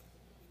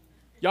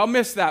 Y'all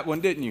missed that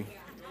one, didn't you?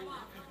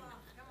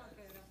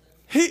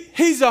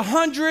 He's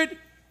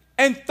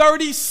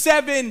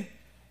 137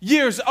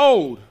 years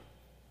old,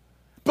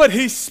 but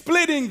he's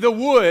splitting the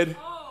wood.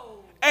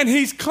 And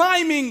he's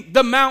climbing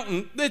the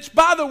mountain, which,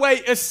 by the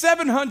way, is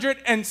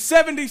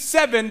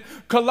 777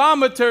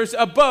 kilometers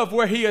above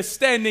where he is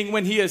standing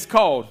when he is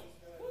called.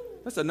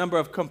 That's a number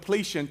of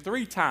completion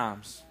 3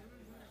 times.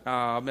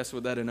 I'll mess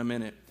with that in a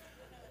minute.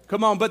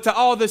 Come on, but to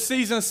all the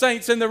seasoned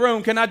saints in the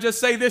room, can I just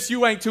say this?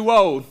 You ain't too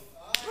old.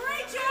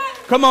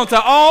 Come on, to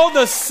all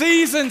the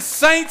seasoned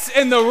saints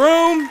in the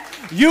room,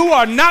 You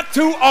are not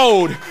too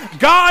old.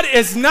 God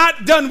is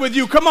not done with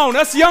you. Come on,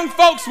 us young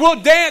folks will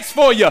dance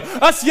for you.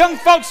 Us young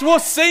folks will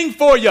sing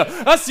for you.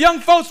 Us young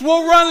folks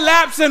will run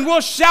laps and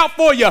we'll shout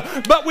for you.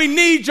 But we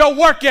need your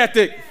work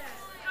ethic.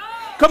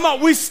 Come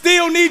on, we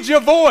still need your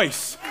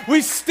voice.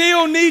 We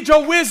still need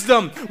your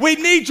wisdom. We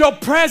need your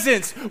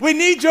presence. We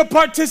need your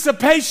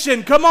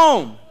participation. Come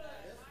on.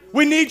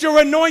 We need your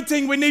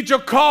anointing. We need your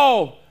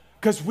call.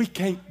 Because we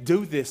can't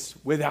do this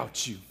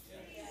without you.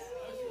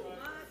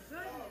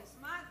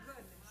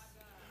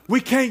 We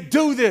can't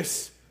do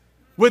this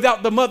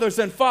without the mothers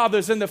and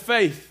fathers in the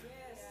faith.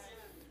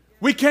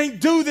 We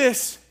can't do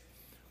this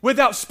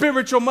without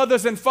spiritual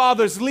mothers and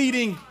fathers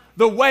leading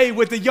the way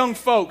with the young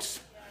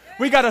folks.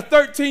 We got a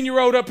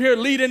 13-year-old up here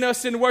leading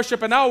us in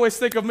worship, and I always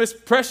think of Miss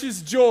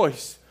Precious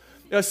Joyce,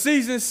 a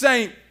seasoned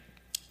saint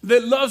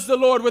that loves the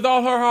Lord with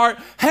all her heart,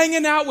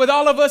 hanging out with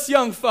all of us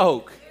young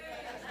folk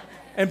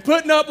and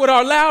putting up with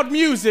our loud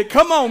music.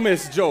 Come on,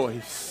 Miss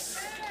Joyce.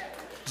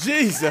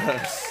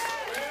 Jesus.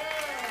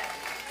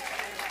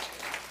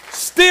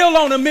 Still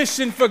on a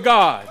mission for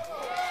God.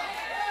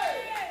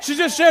 She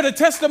just shared a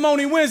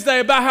testimony Wednesday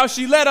about how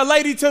she led a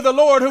lady to the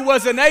Lord who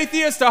was an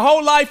atheist her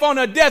whole life on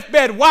a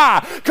deathbed.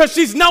 Why? Because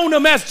she's known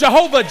him as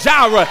Jehovah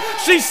Jireh.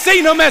 She's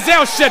seen him as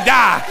El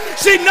Shaddai.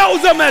 She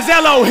knows him as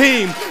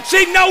Elohim.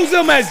 She knows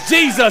him as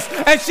Jesus.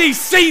 And she's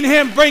seen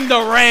him bring the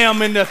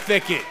ram in the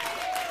thicket.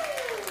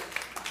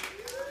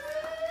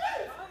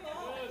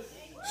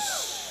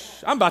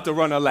 I'm about to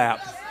run a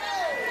lap.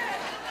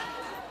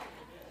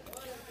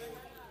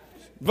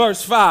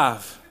 Verse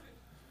 5.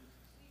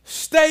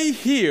 Stay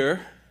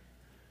here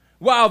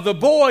while the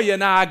boy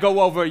and I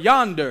go over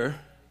yonder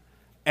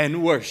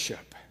and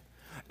worship,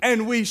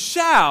 and we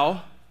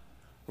shall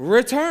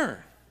return.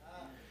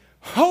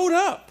 Hold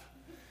up.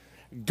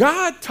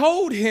 God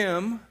told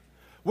him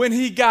when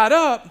he got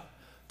up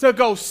to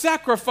go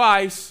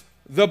sacrifice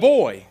the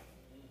boy.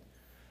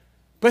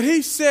 But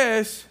he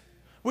says,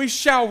 we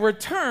shall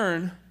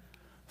return,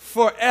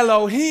 for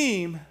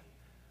Elohim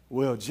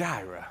will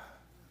Jireh.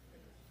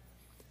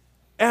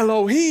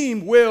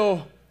 Elohim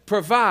will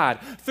provide.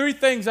 Three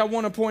things I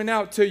want to point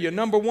out to you.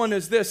 Number one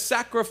is this: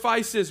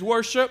 sacrifice is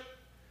worship.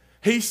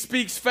 He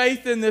speaks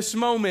faith in this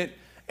moment,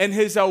 and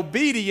his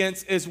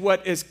obedience is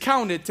what is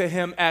counted to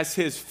him as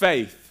his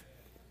faith.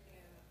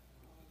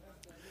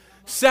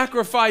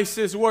 Sacrifice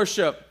is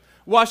worship.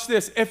 Watch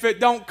this. If it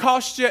don't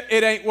cost you,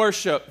 it ain't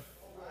worship.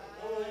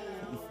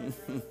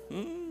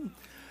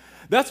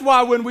 That's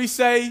why when we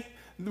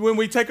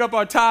take up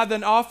our tithe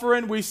and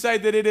offering, we say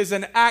that it is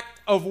an act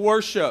of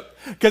worship.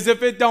 Because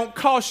if it don't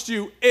cost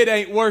you, it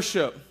ain't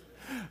worship.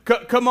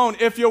 Come on,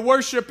 if you're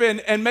worshiping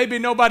and maybe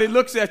nobody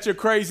looks at you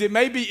crazy,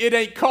 maybe it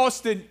ain't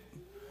costing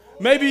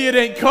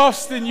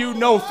you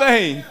no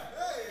thing.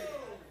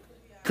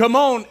 Come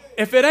on,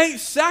 if it ain't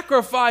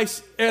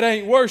sacrifice, it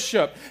ain't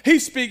worship. He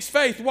speaks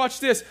faith. Watch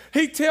this.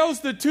 He tells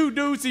the two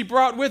dudes he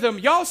brought with him,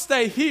 y'all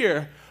stay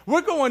here.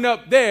 We're going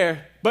up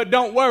there, but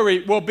don't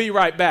worry, we'll be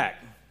right back.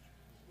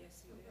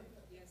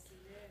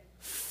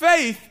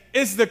 Faith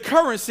is the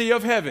currency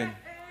of heaven.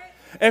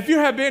 If you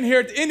have been here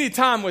at any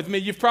time with me,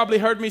 you've probably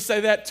heard me say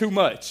that too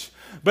much,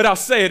 but I'll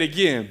say it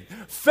again.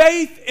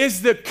 Faith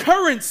is the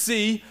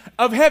currency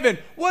of heaven.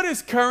 What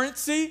is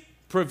currency?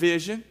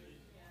 Provision.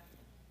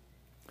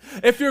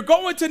 If you're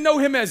going to know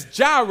him as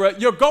Jireh,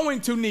 you're going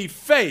to need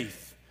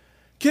faith.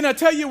 Can I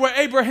tell you where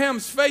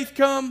Abraham's faith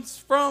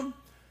comes from?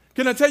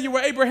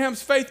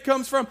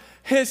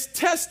 His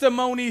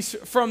testimonies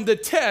from the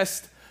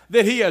test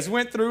that he has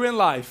went through in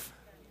life.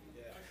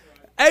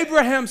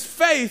 Abraham's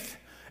faith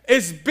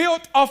is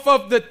built off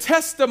of the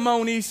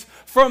testimonies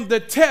from the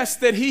test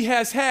that he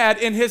has had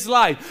in his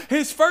life.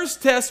 His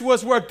first test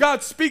was where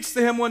God speaks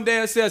to him one day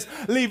and says,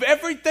 leave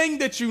everything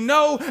that you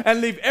know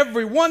and leave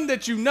everyone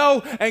that you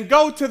know and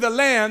go to the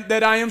land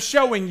that I am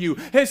showing you.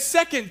 His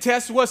second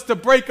test was to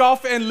break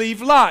off and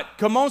leave Lot.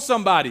 Come on,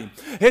 somebody.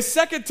 His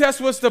second test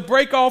was to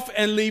break off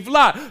and leave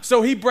Lot.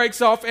 So he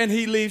breaks off and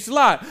he leaves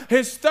Lot.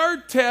 His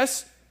third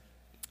test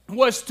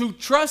was to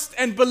trust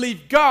and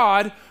believe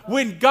God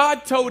when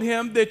God told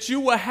him that you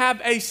will have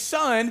a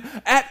son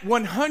at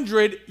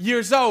 100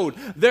 years old.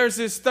 There's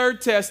his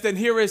third test, and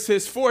here is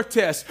his fourth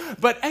test.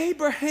 But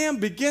Abraham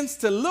begins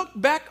to look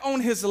back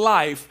on his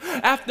life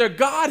after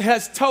God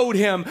has told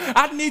him,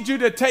 I need you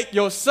to take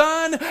your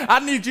son, I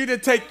need you to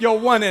take your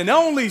one and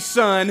only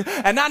son,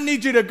 and I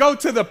need you to go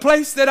to the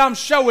place that I'm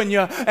showing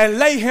you and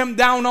lay him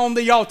down on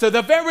the altar.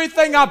 The very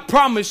thing I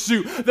promised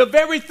you, the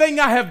very thing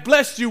I have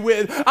blessed you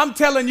with, I'm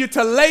telling you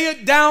to lay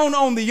it down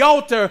on the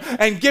altar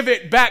and give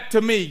it back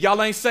to me.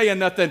 Y'all ain't saying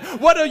nothing.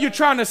 What are you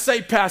trying to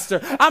say, Pastor?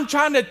 I'm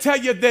trying to tell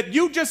you that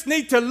you just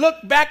need to look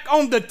back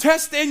on the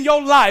test in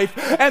your life,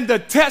 and the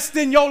test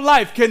in your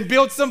life can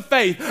build some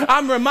faith.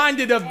 I'm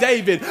reminded of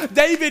David.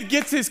 David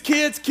gets his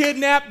kids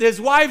kidnapped,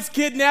 his wives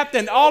kidnapped,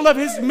 and all of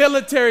his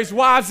military's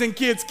wives and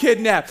kids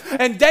kidnapped.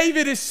 And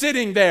David is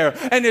sitting there,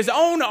 and his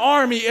own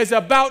army is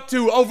about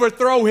to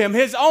overthrow him.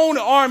 His own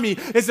army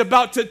is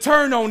about to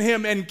turn on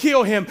him and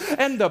kill him.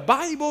 And the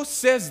Bible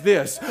says says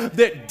this,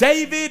 that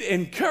David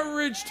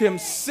encouraged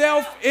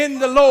himself in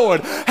the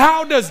Lord.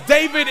 How does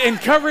David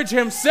encourage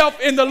himself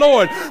in the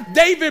Lord?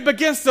 David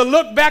begins to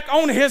look back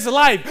on his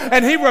life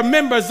and he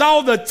remembers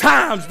all the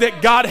times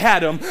that God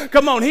had him.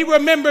 Come on, he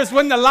remembers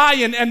when the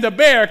lion and the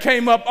bear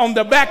came up on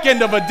the back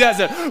end of a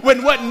desert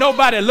when wasn't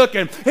nobody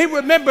looking. He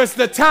remembers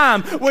the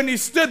time when he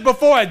stood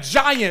before a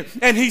giant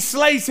and he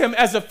slays him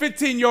as a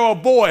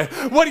 15-year-old boy.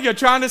 What are you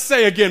trying to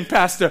say again,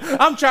 Pastor?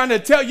 I'm trying to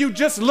tell you,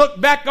 just look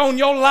back on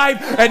your life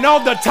and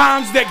all the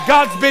times that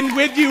God's been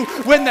with you,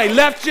 when they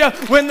left you,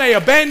 when they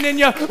abandoned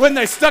you, when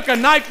they stuck a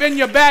knife in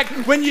your back,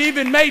 when you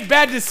even made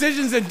bad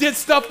decisions and did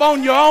stuff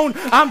on your own.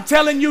 I'm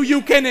telling you,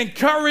 you can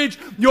encourage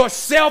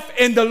yourself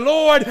in the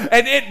Lord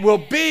and it will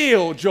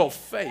build your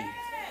faith.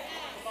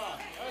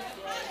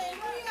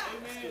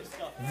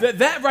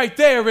 That right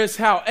there is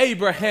how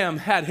Abraham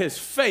had his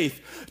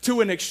faith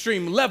to an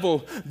extreme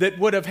level that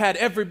would have had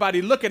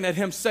everybody looking at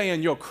him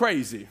saying, you're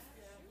crazy.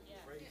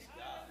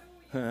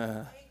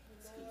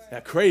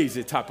 That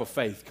crazy type of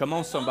faith. Come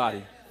on,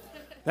 somebody.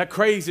 That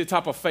crazy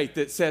type of faith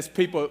that says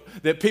people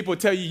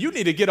tell you, you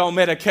need to get on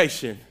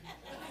medication.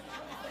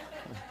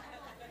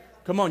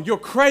 Come on, you're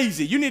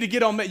crazy. You need to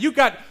get on medication. You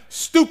got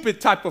stupid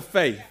type of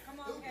faith.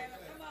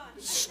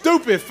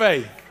 Stupid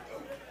faith.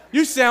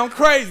 You sound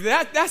crazy.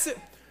 That's it.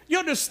 You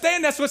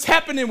understand that's what's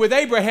happening with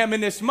Abraham in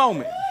this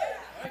moment.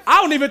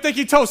 I don't even think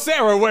he told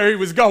Sarah where he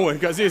was going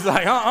because he's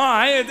like,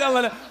 I ain't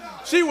telling her.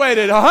 She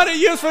waited 100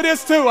 years for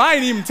this too. I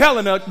ain't even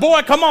telling her.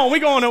 Boy, come on, we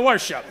going to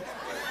worship.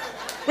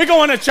 We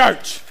going to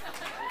church.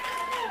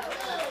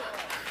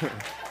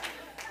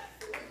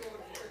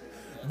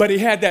 But he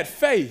had that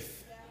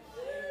faith.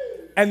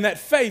 And that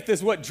faith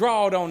is what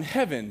drawed on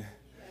heaven.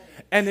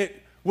 And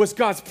it was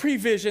God's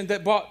prevision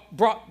that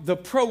brought the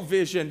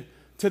provision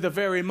to the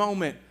very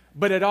moment.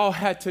 But it all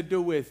had to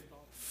do with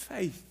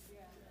faith.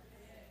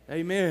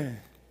 Amen.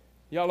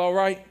 Y'all all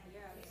right?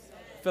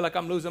 I feel like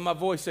I'm losing my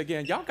voice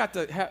again. Y'all got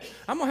to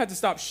I'm going to have to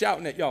stop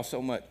shouting at y'all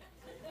so much.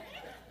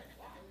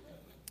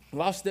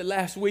 Lost it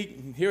last week,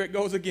 and here it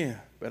goes again.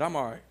 But I'm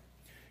all right.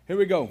 Here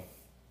we go.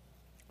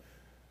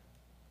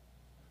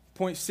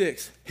 Point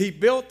 6. He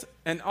built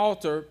an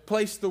altar,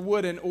 placed the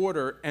wood in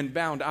order, and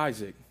bound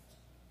Isaac.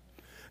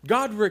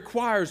 God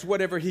requires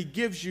whatever he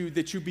gives you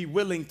that you be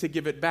willing to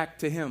give it back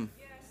to him.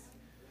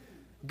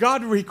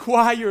 God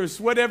requires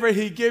whatever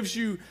he gives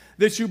you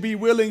that you be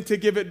willing to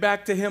give it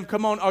back to him.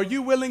 Come on, are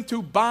you willing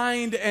to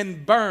bind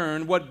and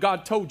burn what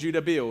God told you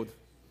to build?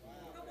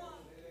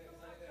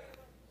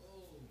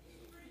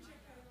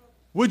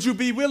 Would you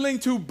be willing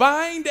to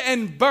bind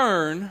and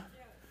burn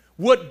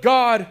what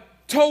God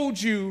told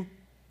you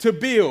to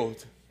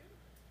build?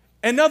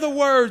 In other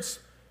words,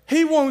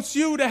 he wants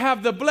you to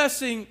have the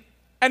blessing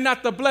and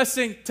not the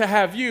blessing to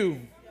have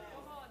you.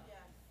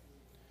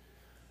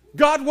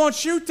 God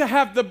wants you to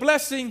have the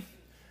blessing,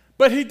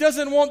 but he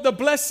doesn't want the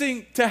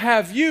blessing to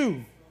have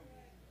you.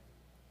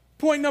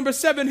 Point number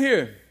 7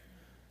 here.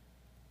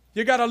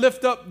 You got to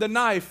lift up the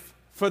knife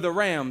for the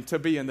ram to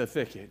be in the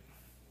thicket.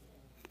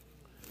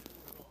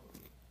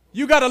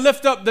 You got to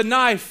lift up the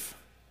knife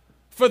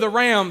for the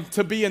ram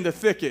to be in the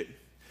thicket.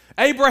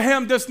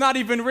 Abraham does not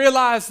even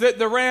realize that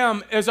the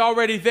ram is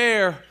already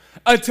there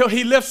until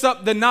he lifts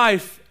up the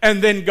knife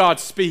and then God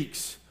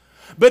speaks.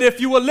 But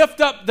if you will lift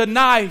up the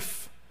knife,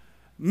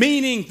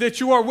 meaning that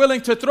you are willing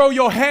to throw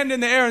your hand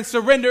in the air and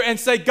surrender and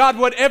say, God,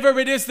 whatever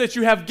it is that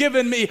you have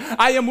given me,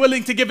 I am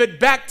willing to give it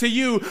back to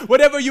you.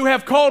 Whatever you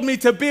have called me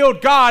to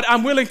build, God,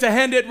 I'm willing to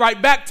hand it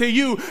right back to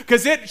you,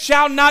 because it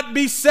shall not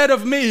be said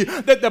of me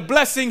that the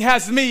blessing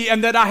has me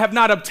and that I have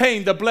not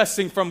obtained the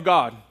blessing from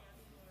God.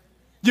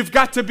 You've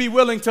got to be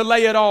willing to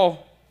lay it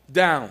all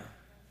down.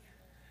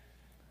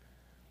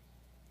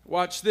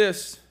 Watch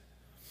this.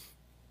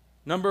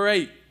 Number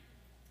 8.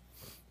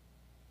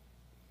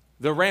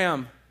 The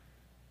ram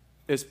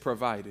is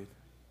provided.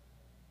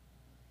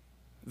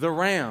 The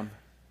ram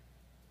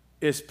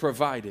is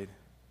provided.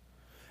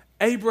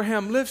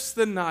 Abraham lifts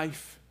the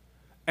knife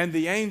and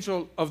the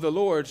angel of the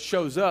Lord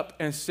shows up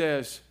and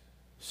says,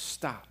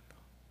 stop.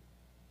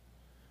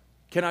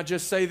 Can I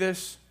just say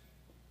this?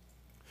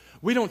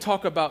 We don't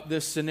talk about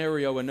this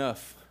scenario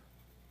enough.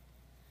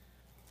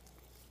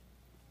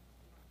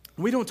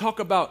 We don't talk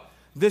about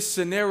this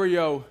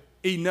scenario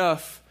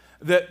enough,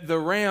 that the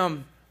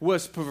ram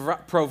was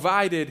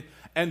provided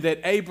and that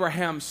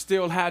Abraham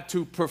still had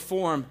to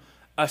perform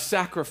a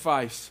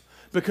sacrifice.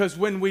 Because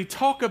when we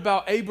talk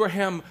about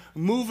Abraham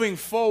moving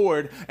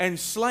forward and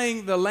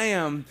slaying the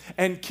lamb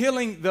and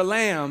killing the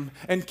lamb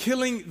and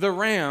killing the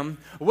ram,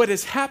 what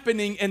is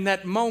happening in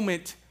that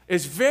moment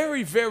is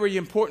very, very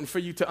important for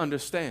you to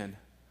understand.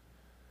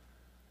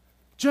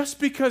 Just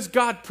because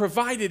God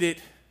provided it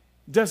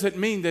doesn't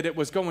mean that it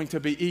was going to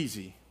be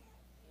easy.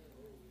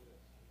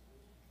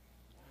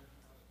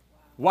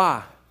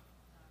 Why?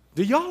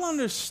 Do y'all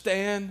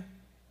understand?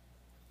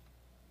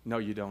 No,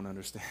 you don't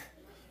understand,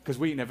 because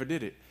we never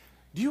did it.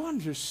 Do you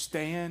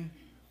understand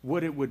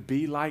what it would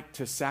be like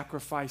to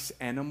sacrifice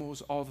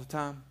animals all the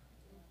time?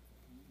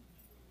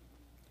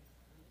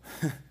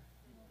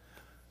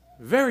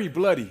 Very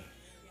bloody.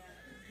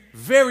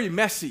 very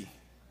messy,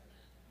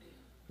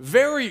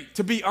 very,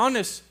 to be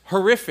honest,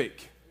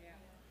 horrific.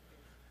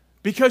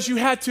 Because you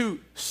had to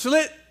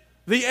slit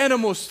the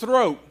animal's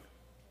throat.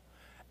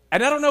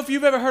 And I don't know if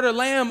you've ever heard a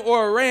lamb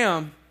or a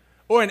ram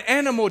or an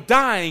animal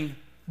dying,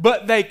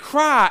 but they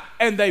cry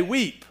and they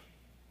weep.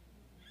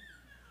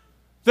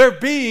 They're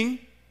being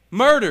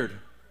murdered.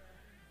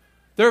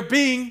 They're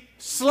being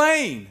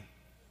slain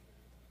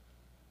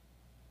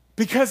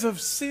because of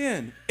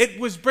sin. It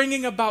was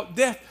bringing about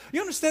death. You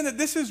understand that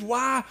this is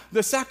why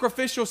the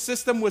sacrificial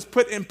system was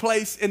put in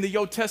place in the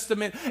Old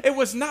Testament. It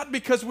was not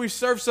because we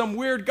serve some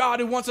weird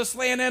God who wants us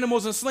slaying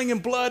animals and slinging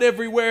blood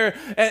everywhere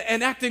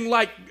and acting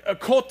like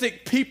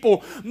occultic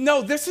people.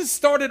 No, this has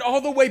started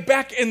all the way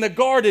back in the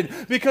garden,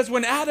 because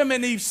when Adam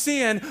and Eve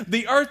sinned,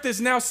 the earth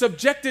is now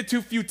subjected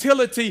to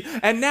futility,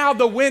 and now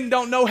the wind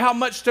don't know how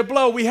much to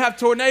blow. We have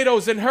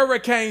tornadoes and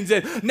hurricanes,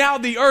 and now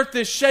the earth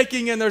is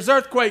shaking and there's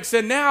earthquakes,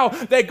 and now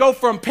they go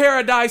from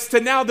paradise to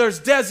now there's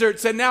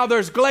deserts, and now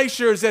there's glaciers.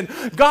 And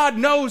God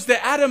knows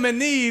that Adam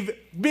and Eve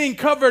being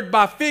covered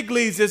by fig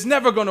leaves is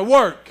never going to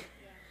work.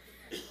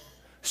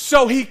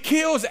 So he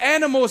kills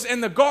animals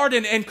in the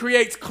garden and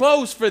creates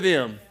clothes for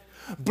them.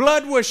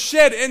 Blood was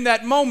shed in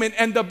that moment,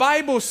 and the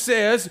Bible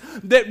says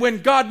that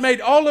when God made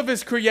all of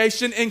his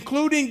creation,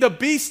 including the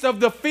beasts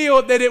of the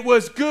field, that it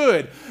was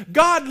good.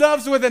 God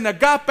loves with an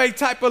agape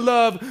type of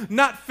love,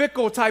 not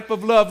fickle type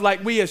of love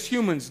like we as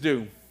humans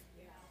do.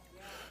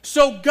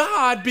 So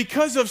God,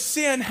 because of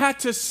sin, had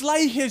to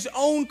slay his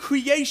own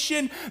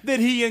creation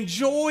that he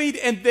enjoyed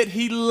and that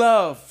he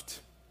loved.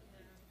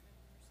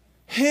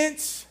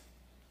 Hence,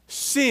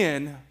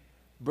 sin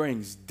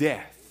brings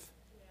death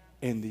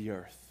in the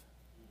earth.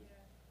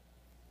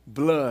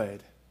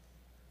 Blood,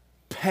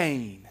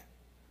 pain,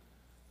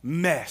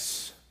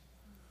 mess,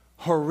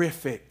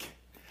 horrific,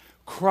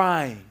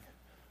 crying,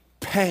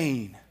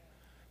 pain,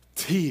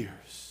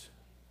 tears.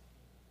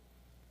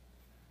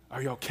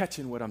 Are y'all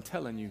catching what I'm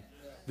telling you?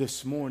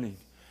 This morning,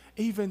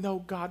 even though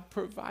God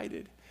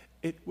provided,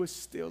 it was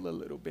still a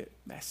little bit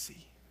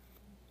messy.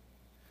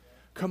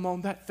 Come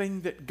on, that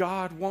thing that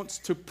God wants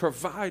to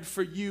provide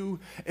for you,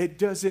 it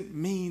doesn't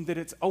mean that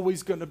it's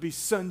always going to be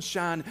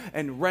sunshine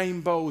and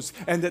rainbows,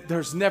 and that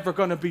there's never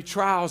going to be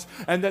trials,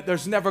 and that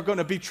there's never going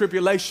to be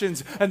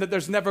tribulations, and that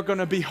there's never going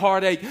to be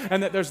heartache,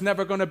 and that there's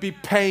never going to be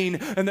pain,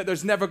 and that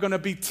there's never going to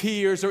be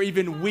tears or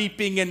even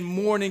weeping and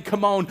mourning.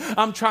 Come on,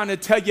 I'm trying to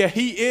tell you,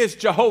 he is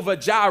Jehovah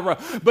Jireh,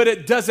 but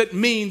it doesn't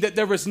mean that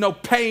there is no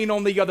pain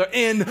on the other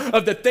end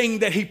of the thing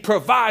that he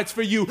provides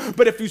for you.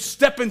 But if you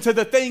step into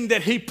the thing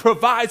that he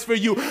provides for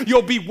you,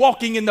 you'll be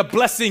walking in the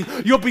blessing.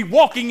 You'll be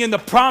walking in the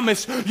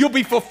promise. You'll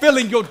be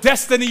fulfilling your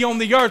destiny on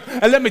the earth.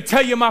 And let me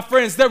tell you, my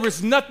friends, there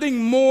is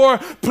nothing more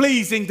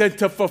pleasing than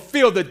to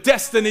fulfill the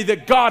destiny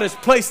that God has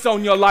placed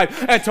on your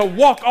life, and to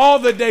walk all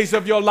the days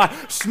of your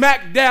life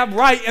smack dab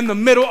right in the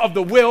middle of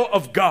the will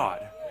of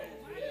God.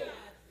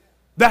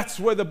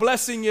 That's where the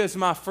blessing is,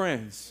 my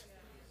friends.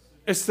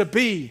 It's to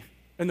be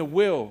in the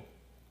will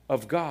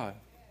of God.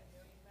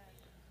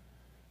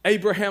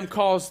 Abraham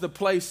calls the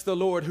place the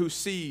Lord who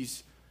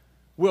sees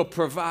will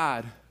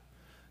provide.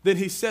 Then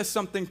he says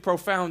something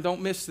profound. Don't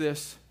miss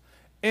this.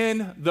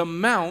 In the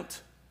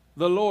mount,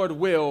 the Lord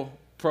will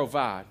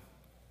provide.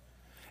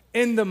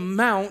 In the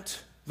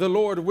mount, the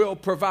Lord will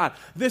provide.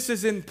 This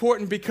is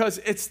important because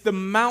it's the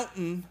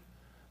mountain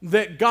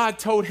that God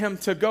told him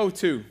to go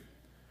to.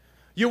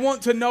 You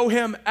want to know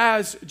him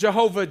as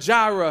Jehovah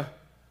Jireh.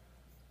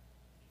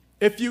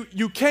 If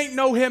you can't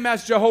know him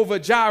as Jehovah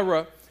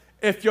Jireh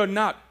if you're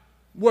not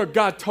where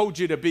God told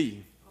you to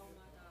be.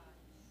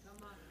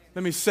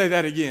 Let me say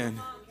that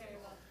again.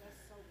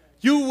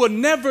 You will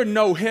never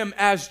know him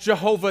as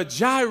Jehovah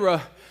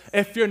Jireh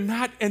if you're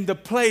not in the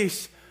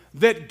place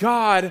that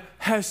God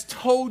has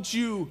told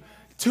you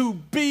to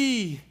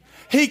be.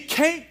 He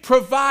can't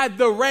provide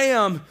the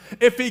ram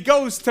if he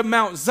goes to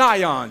Mount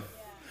Zion.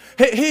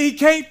 He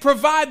can't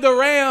provide the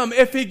ram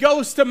if he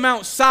goes to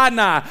Mount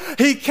Sinai.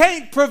 He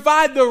can't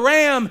provide the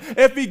ram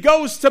if he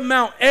goes to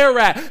Mount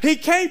Ararat. He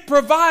can't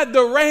provide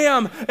the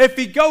ram if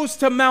he goes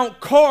to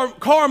Mount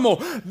Carmel.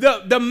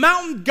 The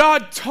mountain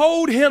God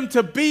told him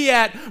to be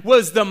at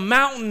was the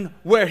mountain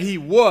where he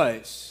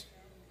was.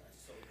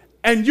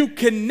 And you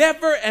can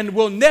never and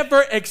will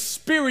never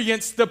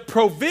experience the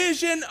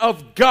provision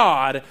of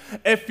God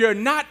if you're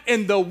not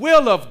in the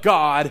will of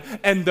God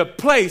and the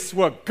place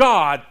where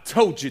God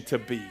told you to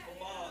be.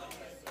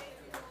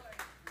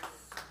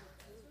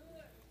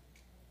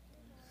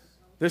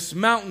 This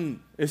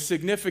mountain is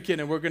significant,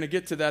 and we're going to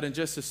get to that in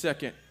just a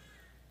second.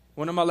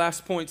 One of my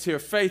last points here,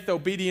 faith,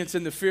 obedience,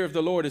 and the fear of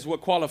the Lord is what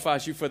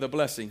qualifies you for the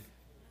blessing.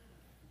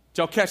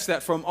 Did y'all catch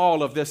that from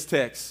all of this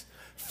text?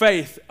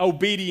 Faith,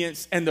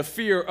 obedience, and the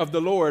fear of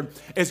the Lord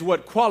is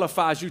what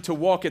qualifies you to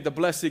walk in the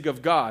blessing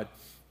of God.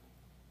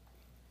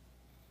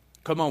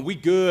 Come on, we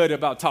good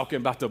about talking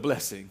about the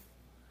blessing.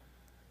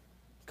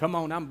 Come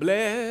on, I'm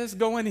blessed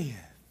going in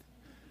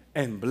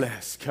and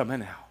blessed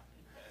coming out.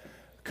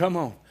 Come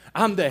on,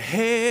 I'm the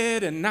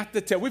head and not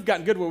the tail. We've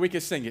gotten good where we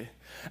can sing it.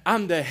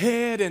 I'm the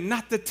head and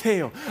not the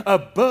tail,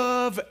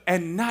 above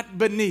and not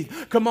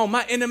beneath. Come on,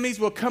 my enemies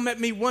will come at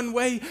me one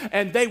way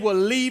and they will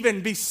leave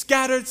and be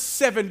scattered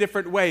 7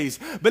 different ways.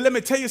 But let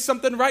me tell you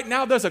something right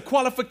now, there's a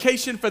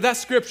qualification for that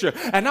scripture,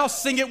 and I'll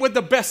sing it with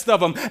the best of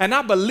them, and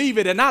I believe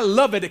it and I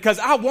love it because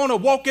I want to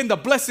walk in the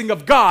blessing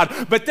of God.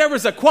 But there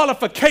is a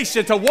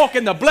qualification to walk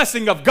in the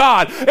blessing of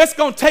God. It's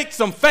going to take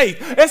some faith.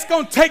 It's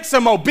going to take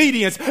some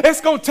obedience.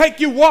 It's going to take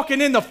you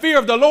walking in the fear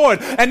of the Lord.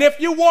 And if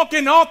you walk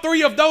in all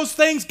 3 of those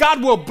things,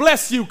 God will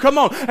bless you. Come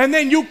on. And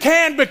then you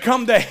can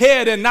become the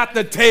head and not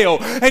the tail.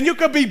 And you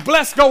could be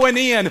blessed going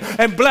in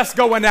and blessed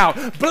going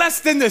out.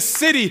 Blessed in the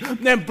city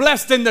and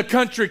blessed in the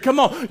country. Come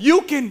on.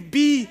 You can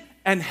be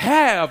and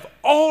have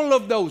all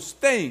of those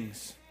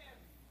things.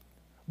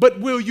 But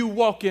will you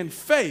walk in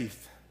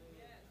faith?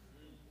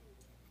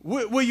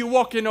 Will you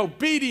walk in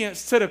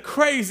obedience to the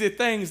crazy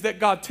things that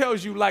God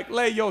tells you, like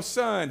lay your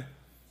son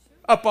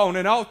up on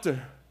an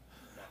altar?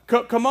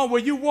 Come on, will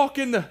you walk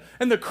in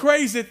the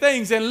crazy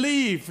things and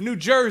leave New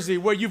Jersey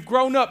where you've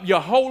grown up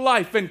your whole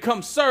life and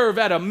come serve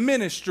at a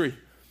ministry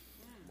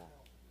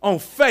on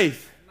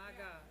faith?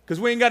 Because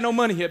we ain't got no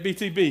money at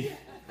BTB.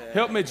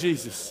 Help me,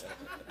 Jesus.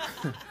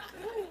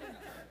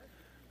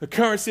 The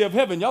currency of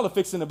heaven, y'all are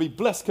fixing to be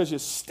blessed because you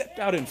stepped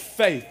out in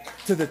faith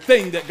to the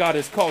thing that God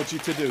has called you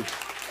to do.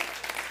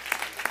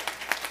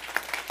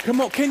 Come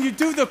on, can you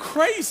do the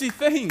crazy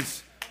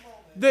things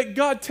that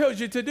God tells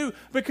you to do?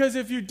 Because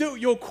if you do,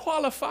 you'll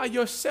qualify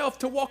yourself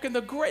to walk in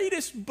the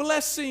greatest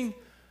blessing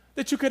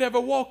that you could ever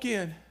walk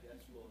in.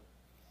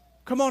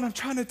 Come on, I'm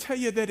trying to tell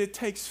you that it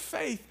takes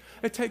faith,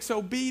 it takes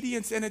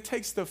obedience, and it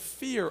takes the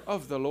fear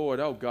of the Lord.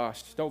 Oh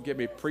gosh, don't get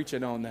me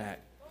preaching on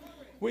that.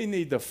 We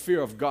need the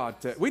fear of God.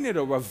 We need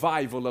a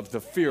revival of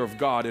the fear of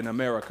God in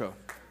America.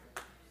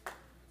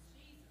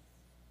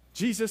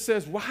 Jesus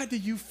says, why do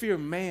you fear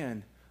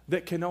man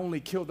that can only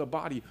kill the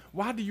body?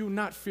 Why do you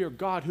not fear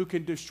God who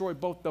can destroy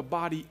both the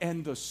body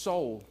and the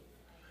soul?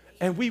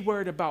 And we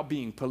worried about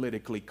being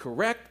politically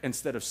correct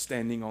instead of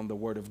standing on the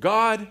word of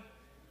God.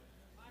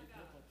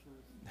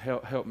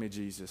 Help me,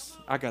 Jesus.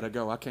 I got to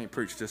go. I can't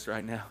preach this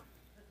right now.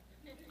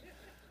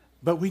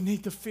 But we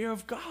need the fear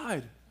of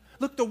God.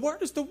 Look, the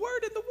word is the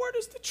word and the word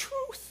is the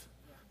truth.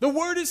 The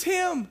word is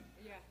him.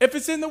 If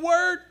it's in the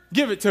word,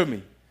 give it to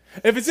me.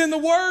 If it's in the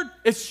word,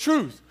 it's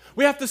truth.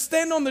 We have to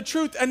stand on the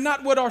truth and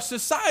not what our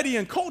society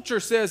and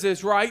culture says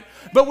is right,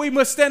 but we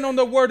must stand on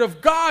the word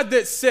of God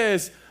that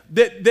says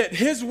that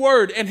his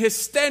word and his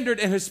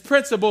standard and his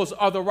principles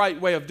are the right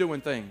way of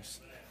doing things.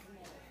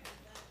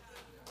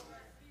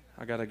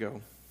 I got to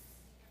go.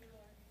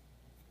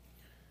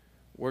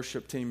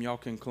 Worship team, y'all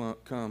can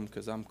come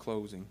because I'm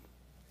closing.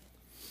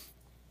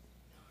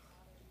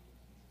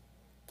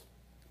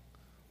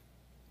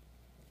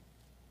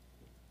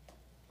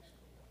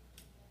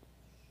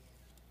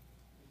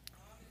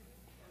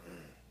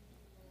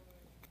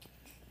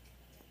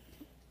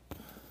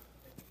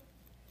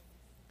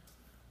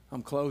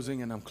 I'm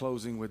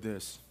closing with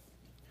this.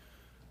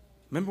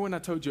 Remember when I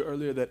told you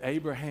earlier that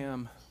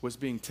Abraham was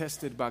being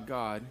tested by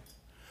God,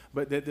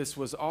 but that this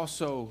was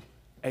also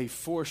a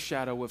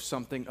foreshadow of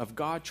something, of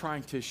God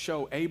trying to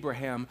show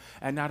Abraham,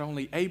 and not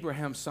only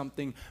Abraham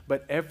something,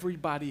 but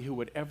everybody who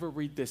would ever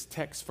read this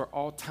text for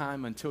all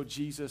time until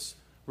Jesus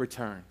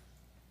returned.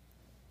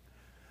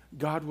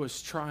 God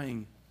was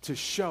trying to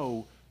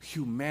show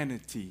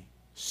humanity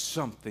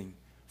something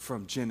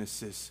from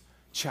Genesis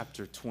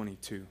chapter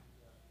 22.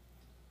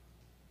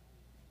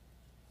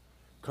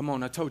 Come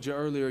on, I told you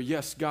earlier,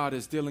 yes, God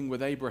is dealing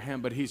with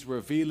Abraham, but he's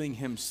revealing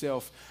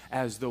himself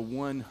as the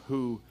one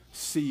who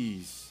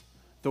sees,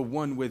 the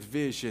one with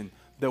vision,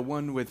 the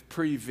one with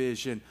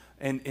prevision,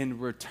 and in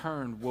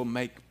return will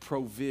make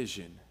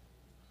provision.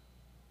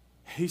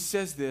 He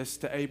says this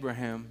to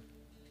Abraham,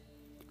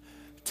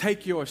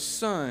 take your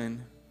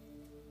son,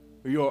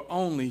 your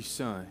only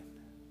son.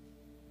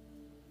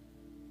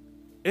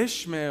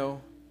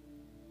 Ishmael,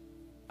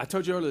 I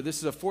told you earlier, this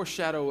is a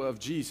foreshadow of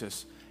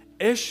Jesus.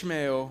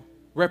 Ishmael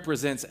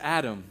represents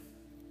Adam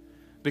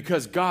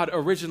because God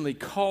originally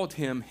called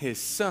him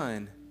his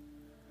son,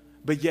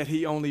 but yet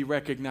he only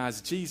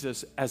recognized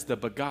Jesus as the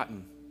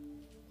begotten.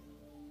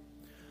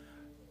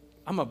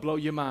 I'm going to blow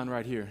your mind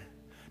right here.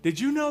 Did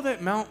you know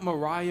that Mount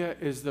Moriah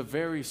is the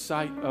very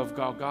site of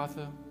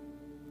Golgotha?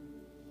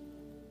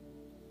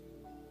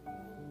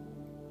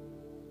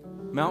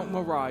 Mount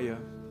Moriah,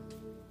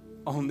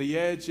 on the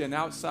edge and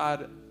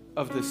outside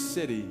of the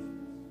city,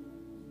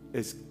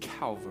 is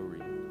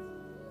Calvary.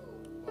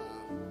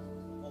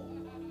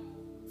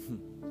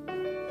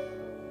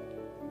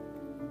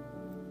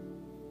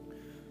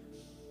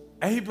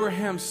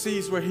 Abraham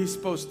sees where he's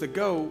supposed to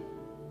go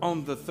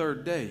on the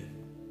 3rd day.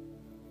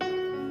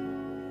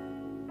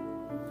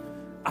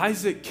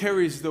 Isaac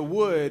carries the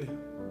wood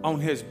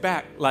on his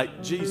back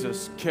like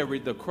Jesus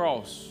carried the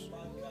cross.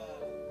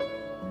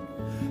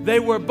 They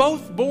were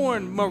both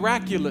born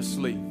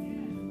miraculously.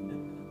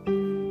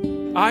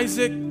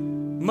 Isaac,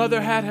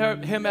 mother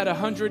had him at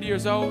 100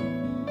 years old.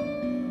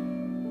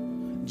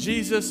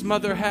 Jesus'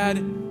 mother had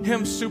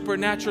him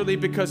supernaturally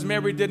because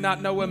Mary did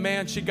not know a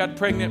man. She got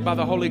pregnant by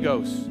the Holy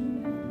Ghost.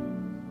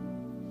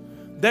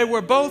 They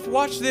were both,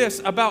 watch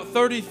this, about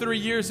 33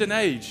 years in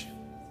age.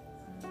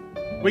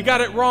 We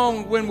got it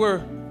wrong when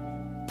we're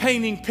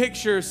painting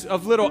pictures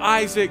of little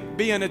Isaac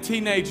being a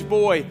teenage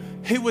boy.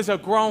 He was a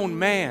grown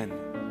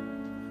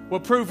man. Well,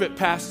 prove it,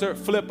 Pastor.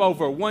 Flip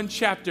over one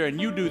chapter and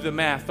you do the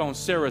math on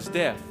Sarah's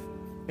death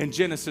in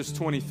Genesis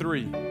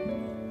 23.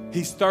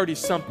 He's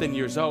 30-something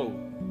years old.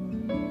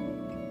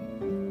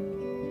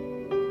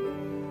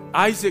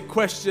 Isaac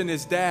questioned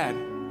his dad,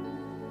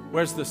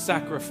 where's the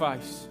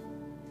sacrifice?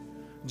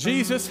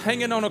 Jesus,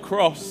 hanging on a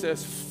cross,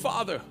 says,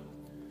 Father,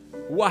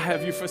 why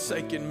have you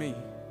forsaken me?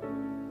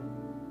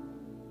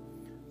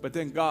 But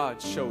then God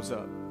shows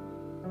up.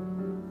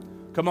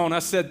 Come on, I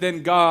said,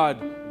 then God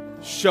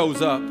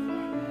shows up.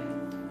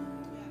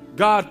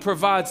 God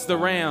provides the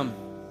ram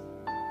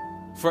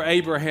for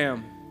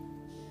Abraham.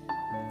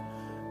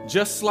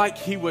 Just like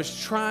he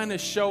was trying to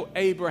show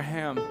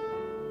Abraham,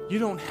 you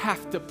don't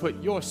have to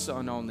put your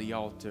son on the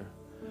altar.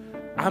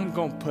 I'm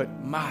going to put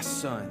my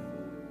son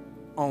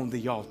on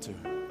the altar.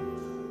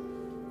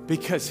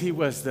 Because he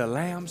was the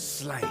lamb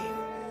slain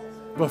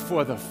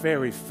before the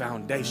very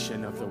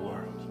foundation of the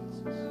world.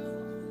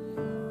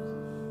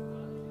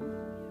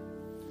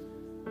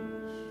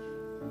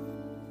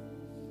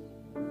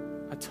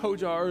 I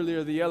told y'all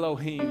earlier the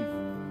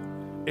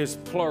Elohim is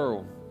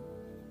plural.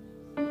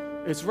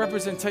 It's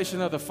representation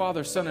of the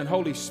Father, Son, and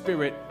Holy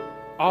Spirit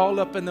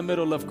all up in the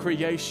middle of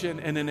creation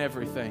and in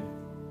everything.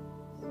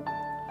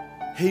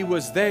 He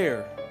was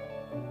there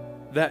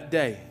that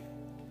day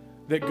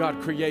that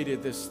God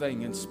created this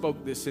thing and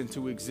spoke this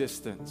into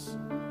existence.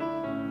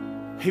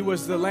 He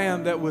was the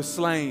lamb that was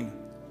slain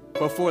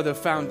before the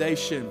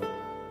foundation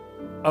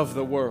of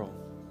the world.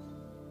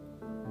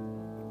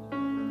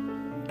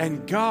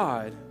 And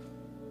God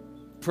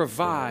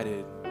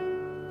provided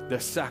the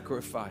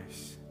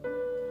sacrifice.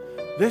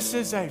 This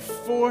is a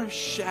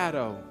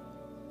foreshadow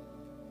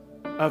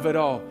of it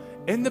all.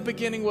 In the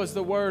beginning was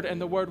the Word, and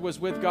the Word was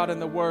with God,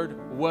 and the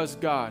Word was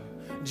God.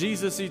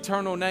 Jesus'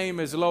 eternal name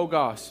is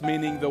Logos,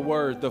 meaning the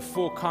Word, the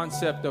full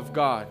concept of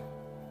God.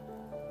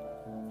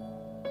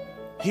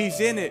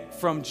 He's in it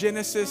from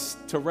Genesis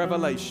to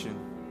Revelation.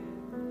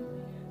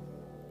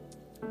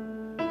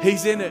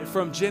 He's in it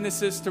from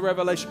Genesis to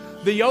Revelation.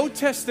 The Old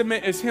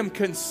Testament is Him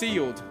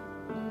concealed,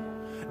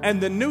 and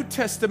the New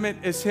Testament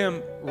is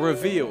Him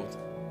revealed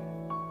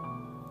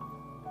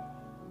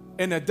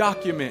in a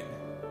document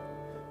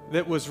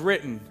that was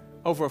written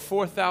over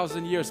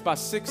 4,000 years by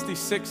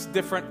 66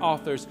 different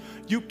authors.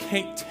 You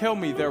can't tell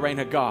me there ain't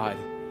a God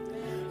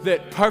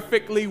that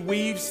perfectly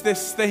weaves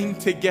this thing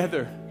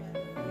together.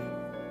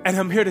 And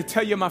I'm here to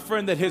tell you, my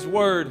friend, that His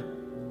Word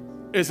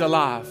is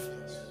alive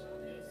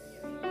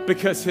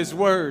because His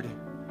Word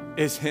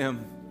is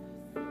Him.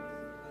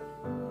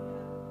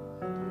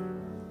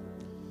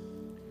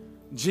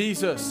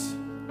 Jesus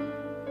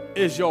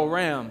is your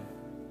ram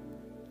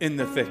in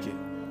the thicket.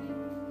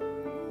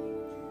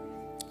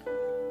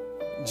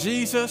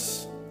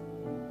 Jesus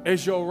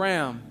is your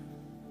ram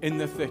in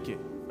the thicket.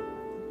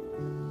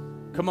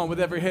 Come on, with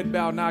every head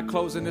bowed and eye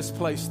closed in this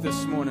place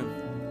this morning.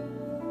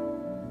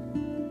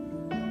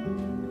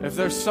 If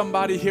there's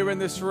somebody here in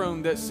this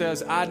room that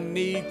says, I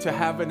need to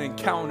have an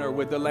encounter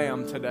with the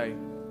Lamb today.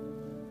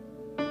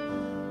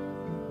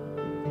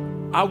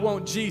 I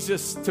want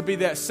Jesus to be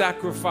that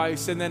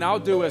sacrifice, and then I'll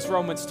do as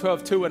Romans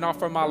 12:2 and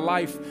offer my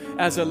life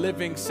as a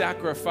living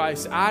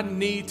sacrifice. I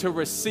need to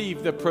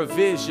receive the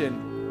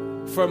provision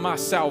for my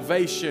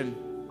salvation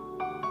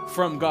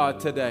from God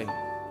today.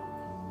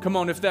 Come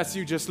on, if that's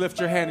you, just lift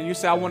your hand and you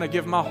say, I want to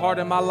give my heart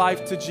and my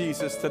life to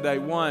Jesus today.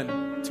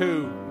 1,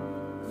 2,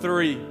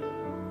 3.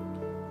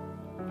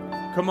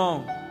 Come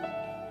on.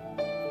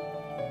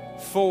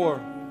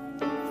 4,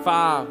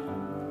 5.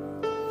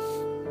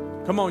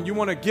 Come on, you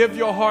want to give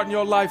your heart and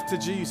your life to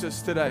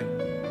Jesus today.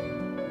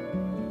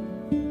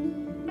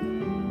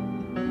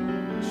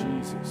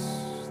 Jesus,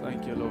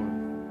 thank you, Lord.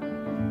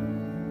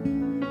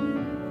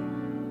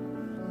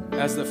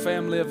 As the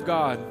family of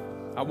God,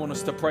 I want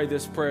us to pray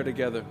this prayer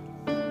together.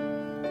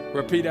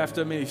 Repeat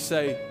after me.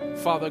 Say,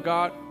 Father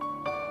God,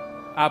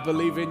 I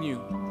believe in you.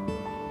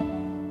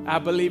 I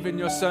believe in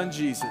your Son,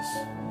 Jesus.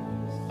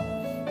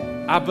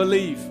 I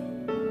believe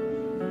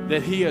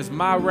that He is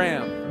my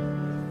ram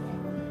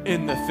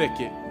in the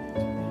thicket.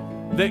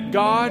 That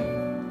God,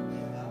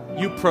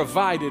 you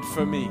provided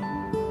for me.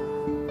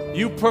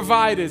 You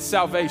provided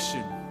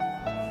salvation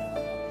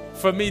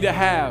for me to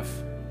have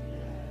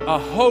a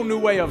whole new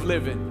way of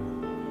living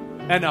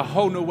and a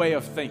whole new way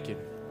of thinking.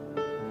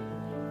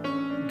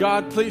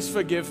 God, please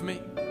forgive me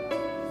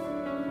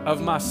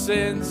of my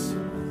sins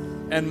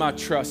and my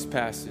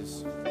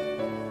trespasses.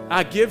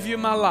 I give you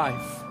my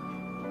life.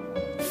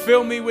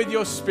 Fill me with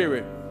your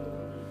Spirit.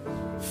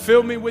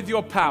 Fill me with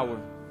your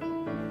power.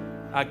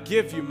 I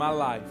give you my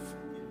life.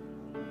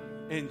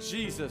 In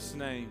Jesus'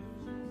 name,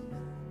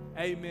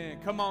 amen.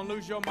 Come on,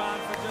 lose your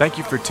mind. Thank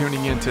you for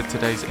tuning in to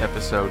today's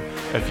episode.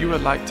 If you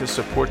would like to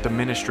support the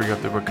ministry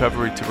of the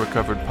Recovery to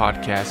Recovered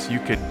podcast, you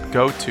could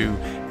go to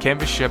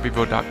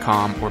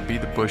canvasshelbyville.com or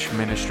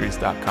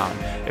bethebushministries.com.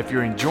 If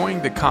you're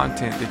enjoying the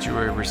content that you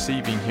are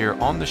receiving here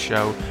on the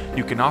show,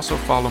 you can also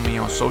follow me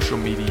on social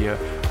media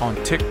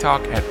on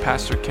TikTok at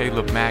Pastor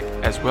Caleb Mack,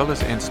 as well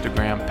as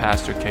Instagram,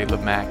 Pastor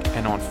Caleb Mack,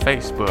 and on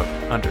Facebook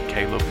under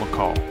Caleb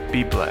McCall.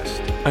 Be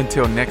blessed.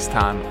 Until next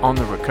time on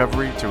the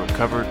Recovery to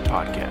Recovered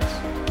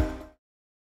podcast.